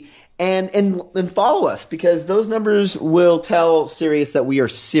D, and follow us, because those numbers will tell Sirius that we are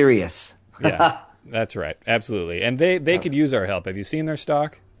serious. Yeah, that's right. Absolutely. And they could use our help. Have you seen their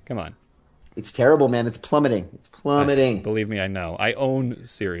stock? Come on. It's terrible, man. It's plummeting. Believe me, I know. I own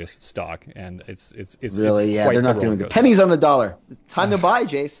Sirius stock, and it's really, yeah, they're not doing good. Pennies on the dollar. It's time to buy,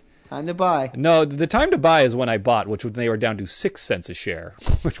 Jace. Time to buy. No, the time to buy is when I bought, which when they were down to 6 cents a share,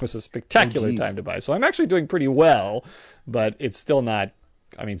 which was a spectacular time to buy. So I'm actually doing pretty well, but it's still not.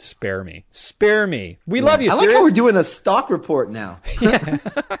 I mean, spare me. Spare me. We love you, Sirius. I like how we're doing a stock report now. Yeah.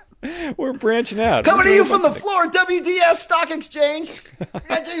 We're branching out. Coming to you from the floor, WDS Stock Exchange.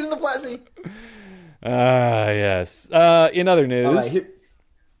 Got Jason DePlessis. Yes. In other news. All right,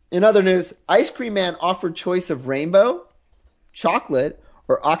 in other news, Ice Cream Man offered choice of rainbow, chocolate,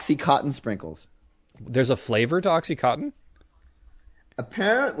 or Oxycontin sprinkles. There's a flavor to Oxycontin?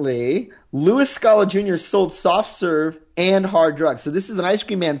 Apparently, Louis Scala Jr. sold soft serve and hard drugs. So this is an ice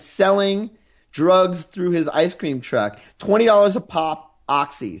cream man selling drugs through his ice cream truck. $20 a pop,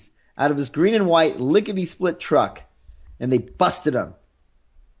 oxys, out of his green and white lickety-split truck. And they busted him.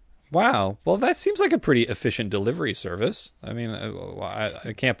 Wow. Well, that seems like a pretty efficient delivery service. I mean,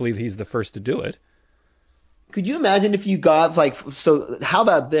 I can't believe he's the first to do it. Could you imagine if you got so how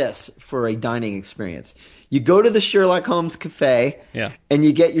about this for a dining experience? You go to the Sherlock Holmes cafe and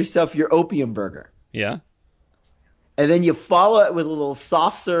you get yourself your opium burger. Yeah. And then you follow it with a little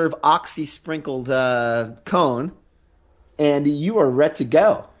soft serve oxy sprinkled cone and you are ready to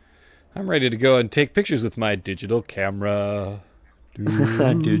go. I'm ready to go and take pictures with my digital camera.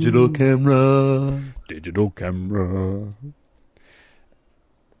 Digital camera. Digital camera.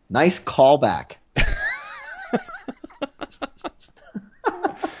 Nice callback.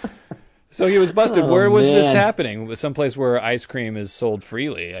 So he was busted. Where was this happening? Someplace where ice cream is sold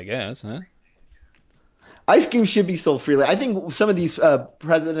freely, I guess, huh? Ice cream should be sold freely. I think some of these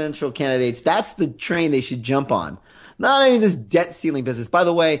presidential candidates, that's the train they should jump on. Not any of this debt ceiling business. By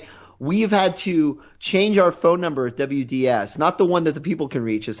the way, we've had to change our phone number at WDS, not the one that the people can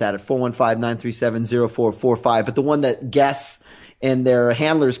reach us at 415-937-0445, but the one that guests and their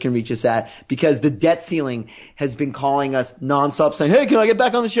handlers can reach us at, because the debt ceiling has been calling us nonstop saying, hey, can I get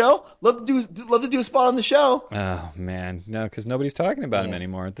back on the show? Love to do a spot on the show. Oh, man. No, because nobody's talking about him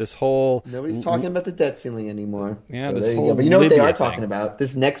anymore. Nobody's talking about the debt ceiling anymore. Yeah, so this there whole you go. But you know what they Libya are talking about?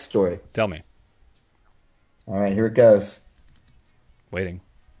 This next story. Tell me. All right, here it goes. Waiting.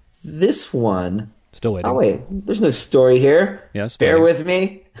 This one. Still waiting. Oh, wait. There's no story here. Yes. Bear waiting. with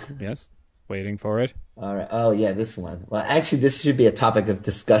me. Yes. Waiting for it. All right. Oh, yeah, this one. Well, actually, this should be a topic of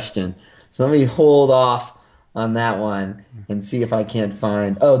discussion. So let me hold off on that one and see if I can't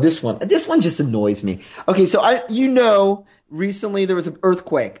find. Oh, this one. This one just annoys me. Okay, so recently there was an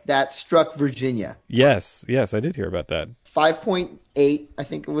earthquake that struck Virginia. Yes, I did hear about that. 5.8, I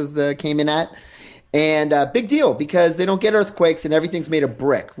think it was came in at. And big deal, because they don't get earthquakes and everything's made of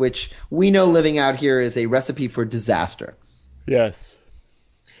brick, which we know living out here is a recipe for disaster. Yes.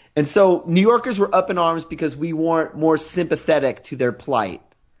 And so New Yorkers were up in arms because we weren't more sympathetic to their plight.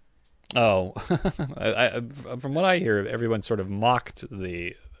 Oh, from what I hear, everyone sort of mocked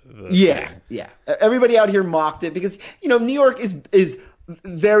the yeah, thing. Yeah. Everybody out here mocked it because, New York is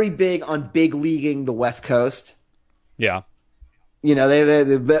very big on big leaguing the West Coast. Yeah.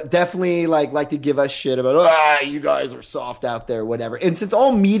 They definitely like to give us shit about, you guys are soft out there, whatever. And since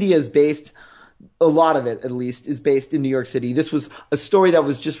all media is based, a lot of it at least, is based in New York City. This was a story that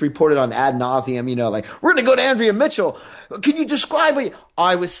was just reported on ad nauseum, we're going to go to Andrea Mitchell. Can you describe it?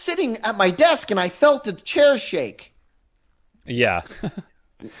 I was sitting at my desk and I felt the chair shake. Yeah.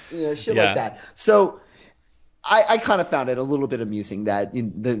 Shit like that. So I kind of found it a little bit amusing that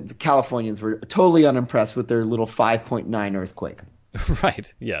the Californians were totally unimpressed with their little 5.9 earthquake.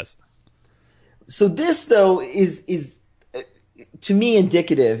 Right. Yes. So this, though, is to me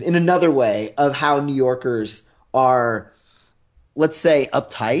indicative in another way of how New Yorkers are, let's say,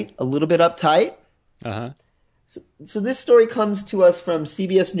 uptight, a little bit uptight. Uh-huh. So this story comes to us from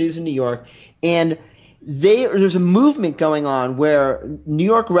CBS News in New York, and there's a movement going on where New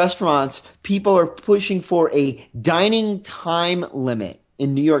York restaurants, people are pushing for a dining time limit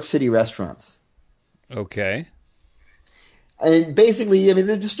in New York City restaurants. Okay. And basically,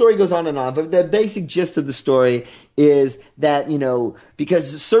 the story goes on and on, but the basic gist of the story is that,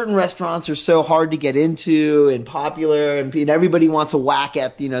 because certain restaurants are so hard to get into and popular and everybody wants a whack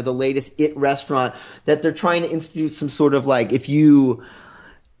at, the latest it restaurant, that they're trying to institute some sort of if you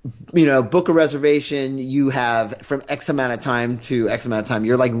book a reservation, you have from X amount of time to X amount of time,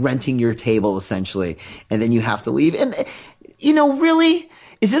 you're renting your table essentially, and then you have to leave. And, really,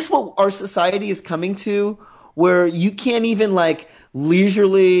 is this what our society is coming to? Where you can't even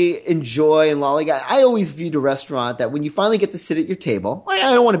leisurely enjoy and lollygag. I always viewed a restaurant that when you finally get to sit at your table, I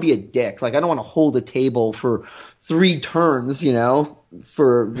don't want to be a dick. I don't want to hold a table for 3 turns,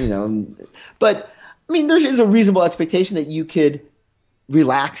 but there is a reasonable expectation that you could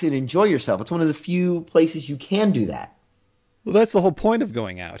relax and enjoy yourself. It's one of the few places you can do that. Well, that's the whole point of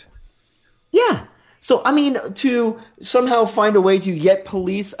going out. Yeah. So, to somehow find a way to yet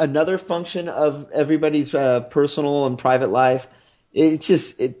police another function of everybody's personal and private life,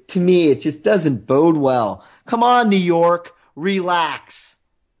 to me, it just doesn't bode well. Come on, New York, relax.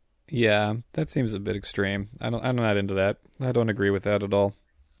 Yeah, that seems a bit extreme. I'm not into that. I don't agree with that at all.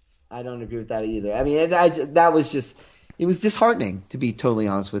 I don't agree with that either. It was disheartening, to be totally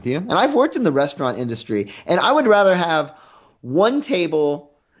honest with you. And I've worked in the restaurant industry, and I would rather have one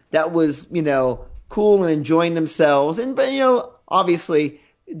table that was, cool and enjoying themselves, but obviously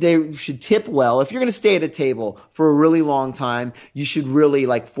they should tip well. If you're going to stay at a table for a really long time, you should really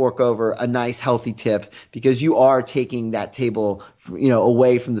like fork over a nice healthy tip because you are taking that table,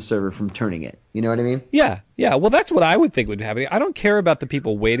 away from the server from turning it. You know what I mean? Yeah. Well, that's what I would think would happen. I don't care about the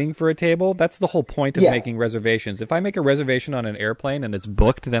people waiting for a table. That's the whole point of making reservations. If I make a reservation on an airplane and it's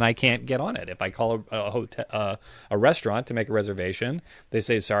booked, then I can't get on it. If I call a restaurant to make a reservation, they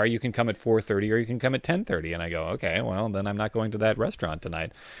say, sorry, you can come at 4:30 or you can come at 10:30. And I go, okay, well, then I'm not going to that restaurant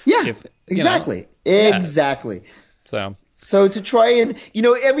tonight. Yeah, exactly. Exactly. So to try and,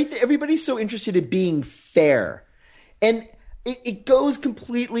 everybody's so interested in being fair. And it goes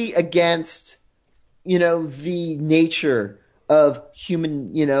completely against, the nature of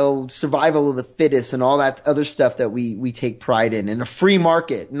human, survival of the fittest and all that other stuff that we take pride in, and a free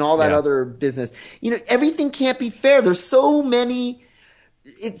market and all that other business. Everything can't be fair. There's so many.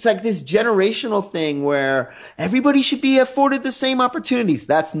 It's like this generational thing where everybody should be afforded the same opportunities.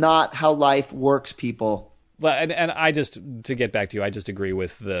 That's not how life works, people. But and I just, to get back to you, I just agree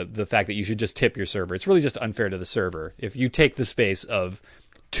with the fact that you should just tip your server. It's really just unfair to the server. If you take the space of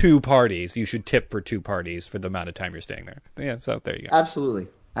 2 parties, you should tip for 2 parties for the amount of time you're staying there. Yeah, so there you go. Absolutely.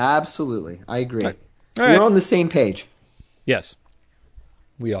 I agree. All right. We're on the same page. Yes,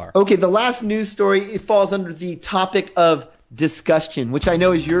 we are. Okay, the last news story, it falls under the topic of discussion, which I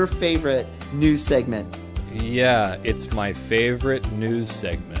know is your favorite news segment. Yeah, it's my favorite news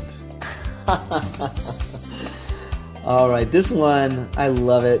segment. All right, this one, I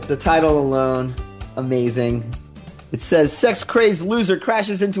love it. The title alone, amazing. It says, sex-crazed loser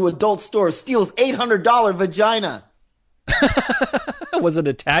crashes into adult store, steals $800 vagina. Was it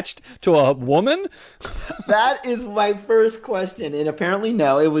attached to a woman? That is my first question. And apparently,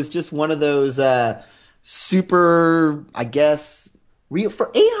 no, it was just one of those super, I guess, real.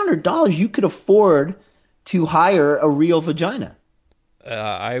 For $800, you could afford to hire a real vagina.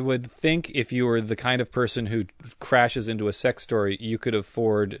 I would think if you were the kind of person who crashes into a sex store, you could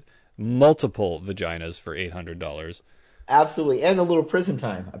afford multiple vaginas for $800. Absolutely. And a little prison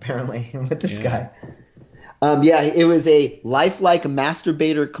time, apparently, with this guy. It was a lifelike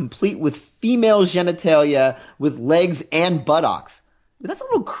masturbator complete with female genitalia with legs and buttocks. That's a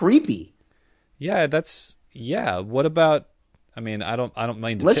little creepy. Yeah, what about, I don't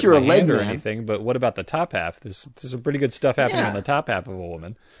mind to Unless tip you're my a leg hand or man. anything, but what about the top half? There's some pretty good stuff happening on the top half of a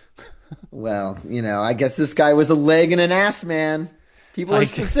woman. Well, I guess this guy was a leg and an ass man. People are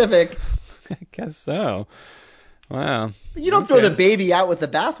specific. I guess so. Wow. You don't throw the baby out with the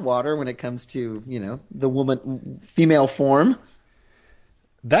bathwater when it comes to, the woman, female form.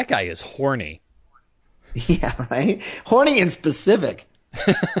 That guy is horny. Yeah, right? Horny and specific.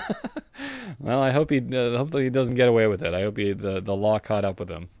 Well, I hope hopefully he doesn't get away with it. I hope the law caught up with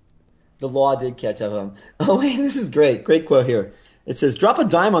him. The law did catch up with him. Oh, wait, this is great. Great quote here. It says, drop a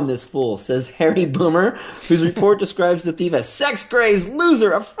dime on this fool, says Harry Boomer, whose report describes the thief as sex-crazed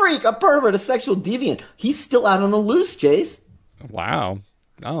loser, a freak, a pervert, a sexual deviant. He's still out on the loose, Jace. Wow.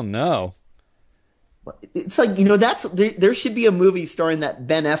 Oh, no. It's like, there should be a movie starring that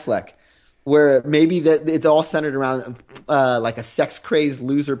Ben Affleck where maybe that it's all centered around like a sex-crazed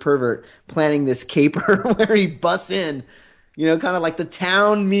loser pervert planning this caper where he busts in, kind of like The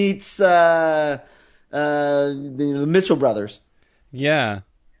Town meets the Mitchell brothers. Yeah.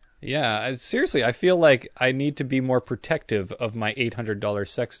 Seriously, I feel like I need to be more protective of my $800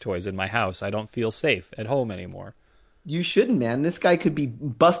 sex toys in my house. I don't feel safe at home anymore. You shouldn't, man. This guy could be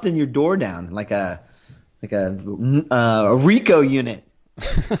busting your door down like a RICO unit.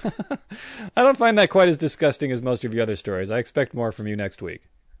 I don't find that quite as disgusting as most of your other stories. I expect more from you next week.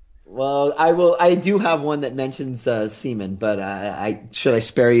 Well, I do have one that mentions semen, but should I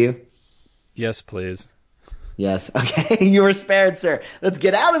spare you? Yes, please. Yes. Okay. You were spared, sir. Let's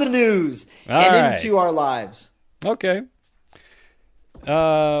get out of the news into our lives. Okay.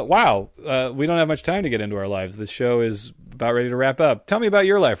 Wow. We don't have much time to get into our lives. This show is about ready to wrap up. Tell me about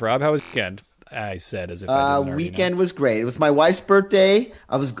your life, Rob. How was your weekend? I said as if I didn't already weekend know. was great. It was my wife's birthday.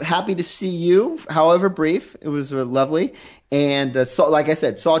 I was happy to see you, however brief. It was lovely. And like I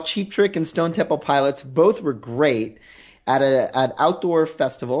said, saw Cheap Trick and Stone Temple Pilots. Both were great at an outdoor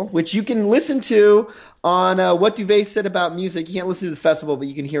festival, which you can listen to on What Duvet Said About Music. You can't listen to the festival, but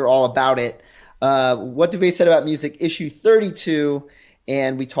you can hear all about it. What Duvet Said About Music, issue 32.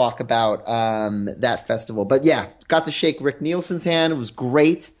 And we talk about that festival. But yeah, got to shake Rick Nielsen's hand. It was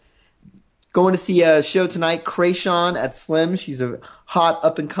great. Going to see a show tonight, Krayshawn at Slim. She's a hot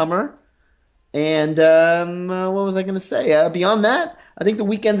up-and-comer. And what was I going to say? Beyond that, I think the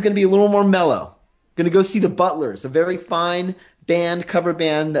weekend's going to be a little more mellow. Going to go see the Butlers, a very fine cover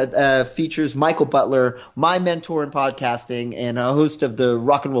band that features Michael Butler, my mentor in podcasting and a host of the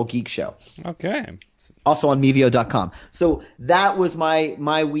Rock and Roll Geek Show. Okay. Also on Mevio.com. So that was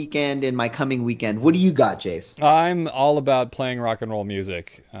my weekend and my coming weekend. What do you got, Jace? I'm all about playing rock and roll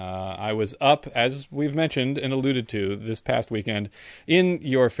music. I was up, as we've mentioned and alluded to, this past weekend in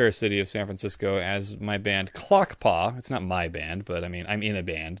your fair city of San Francisco as my band Clockpaw. It's not my band, but I mean, I'm in a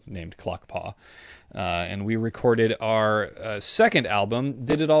band named Clockpaw. And we recorded our second album,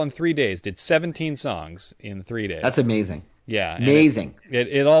 did it all in 3 days, did 17 songs in 3 days. That's amazing. Yeah. Amazing.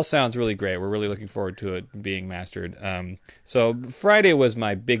 It all sounds really great. We're really looking forward to it being mastered. So Friday was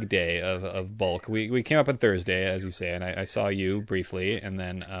my big day of bulk. We came up on Thursday, as you say, and I saw you briefly, and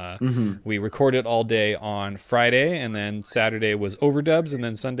then we recorded all day on Friday, and then Saturday was overdubs, and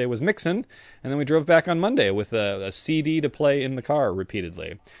then Sunday was mixing, and then we drove back on Monday with a CD to play in the car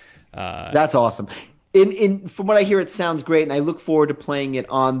repeatedly. That's awesome. From what I hear, it sounds great, and I look forward to playing it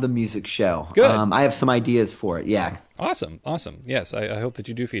on the music show. Good. I have some ideas for it. Yeah. Awesome. Yes, I hope that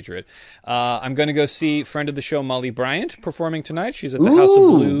you do feature it. I'm going to go see friend of the show Molly Bryant performing tonight. She's at the House of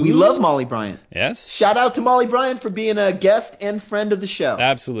Blues. We love Molly Bryant. Yes. Shout out to Molly Bryant for being a guest and friend of the show.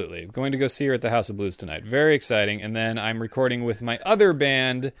 Absolutely. Going to go see her at the House of Blues tonight. Very exciting. And then I'm recording with my other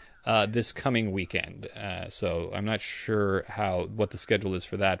band this coming weekend. So I'm not sure what the schedule is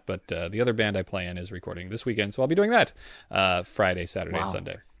for that, but the other band I play in is recording this weekend, so I'll be doing that Friday, Saturday, and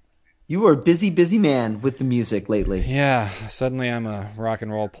Sunday. You are a busy man with the music lately. Yeah, suddenly I'm a rock and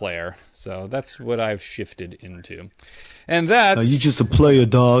roll player, so that's what I've shifted into. And that's... Are you just a player,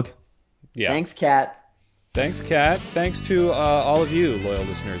 dog? Yeah. Thanks, Kat. Thanks, Kat. Thanks to all of you, loyal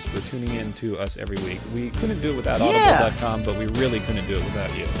listeners, for tuning in to us every week. We couldn't do it without Audible.com, but we really couldn't do it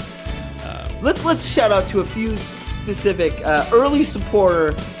without you. Let's shout out to a few specific early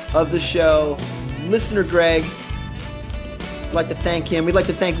supporter of the show, listener Greg. We'd like to thank him. We'd like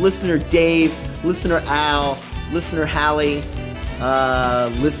to thank listener Dave, listener Al, listener Hallie,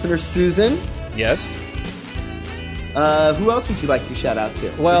 listener Susan. Yes. Who else would you like to shout out to?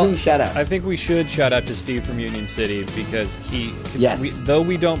 Well, shout out? I think we should shout out to Steve from Union City because though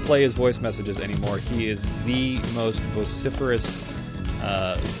we don't play his voice messages anymore, he is the most vociferous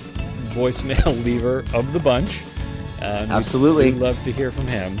voicemail leaver of the bunch. Absolutely. We love to hear from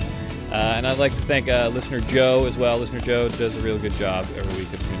him. And I'd like to thank listener Joe as well. Listener Joe does a real good job every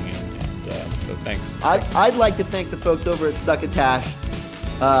week of tuning in. And, so thanks. I'd like to thank the folks over at Succotash,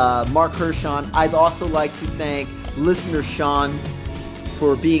 Mark Hershon. I'd also like to thank listener Sean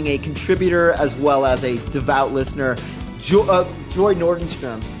for being a contributor as well as a devout listener. Joy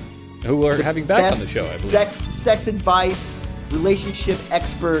Nordenstrom, who we're having back on the show, I believe. Sex advice, relationship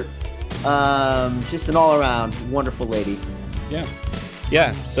expert, just an all-around wonderful lady. Yeah.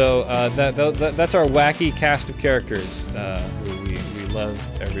 So that's our wacky cast of characters who we love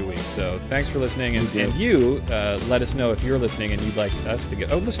every week. So thanks for listening, and you let us know if you're listening and you'd like us to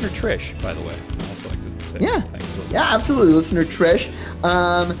get. Oh, listener Trish, by the way, I'd also like to say thanks for listening. Yeah, absolutely, listener Trish,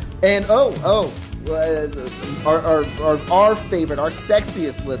 and our favorite, our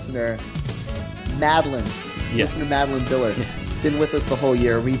sexiest listener, Madeline. Yes. Listener Madeline Biller. Yes. Been with us the whole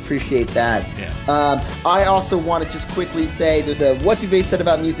year. We appreciate that. Yeah. I also want to just quickly say there's a What Duvet Said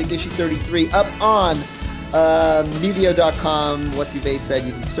About Music issue 33 up on Mevio.com. What Duvet Said.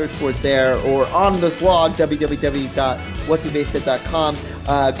 You can search for it there, or on the blog www.whatduvetsaid.com.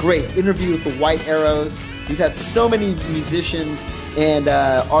 Great interview with the White Arrows. We've had so many musicians and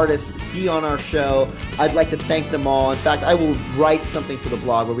artists be on our show. I'd like to thank them all. In fact, I will write something for the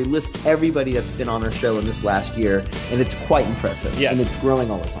blog where we list everybody that's been on our show in this last year, and it's quite impressive. Yes. And it's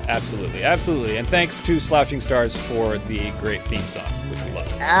growing all the time. Absolutely. And thanks to Slouching Stars for the great theme song, which we love.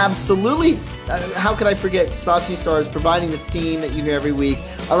 Absolutely. How could I forget Slouching Stars providing the theme that you hear every week?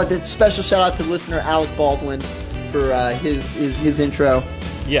 I'd like to special shout out to listener Alec Baldwin for his intro.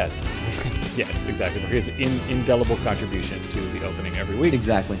 Yes. Yes, exactly. For his indelible contribution to the opening every week.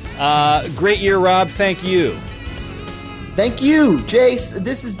 Exactly. Great year, Rob. Thank you. Thank you, Jace.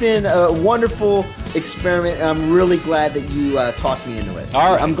 This has been a wonderful experiment, and I'm really glad that you talked me into it.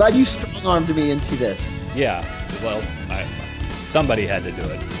 All right. I'm glad you strong-armed me into this. Yeah. Well, somebody had to do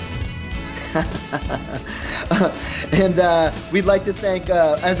it. And we'd like to thank,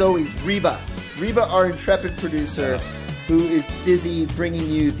 as always, Reba, our intrepid producer, who is busy bringing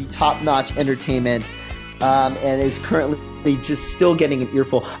you the top-notch entertainment and is currently just still getting an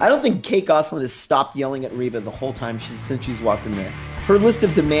earful. I don't think Kate Gosselin has stopped yelling at Reba the whole time since she's walked in there. Her list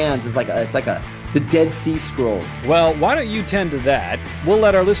of demands is the Dead Sea Scrolls. Well, why don't you tend to that? We'll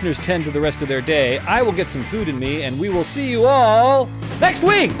let our listeners tend to the rest of their day. I will get some food in me, and we will see you all next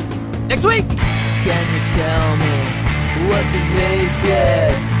week! Can you tell me what the they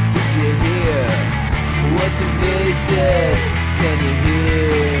said? Did you hear what the they said? Can you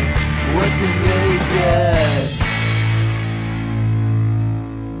hear what the they said?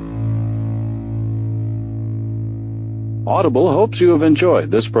 Audible hopes you have enjoyed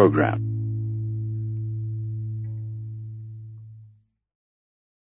this program.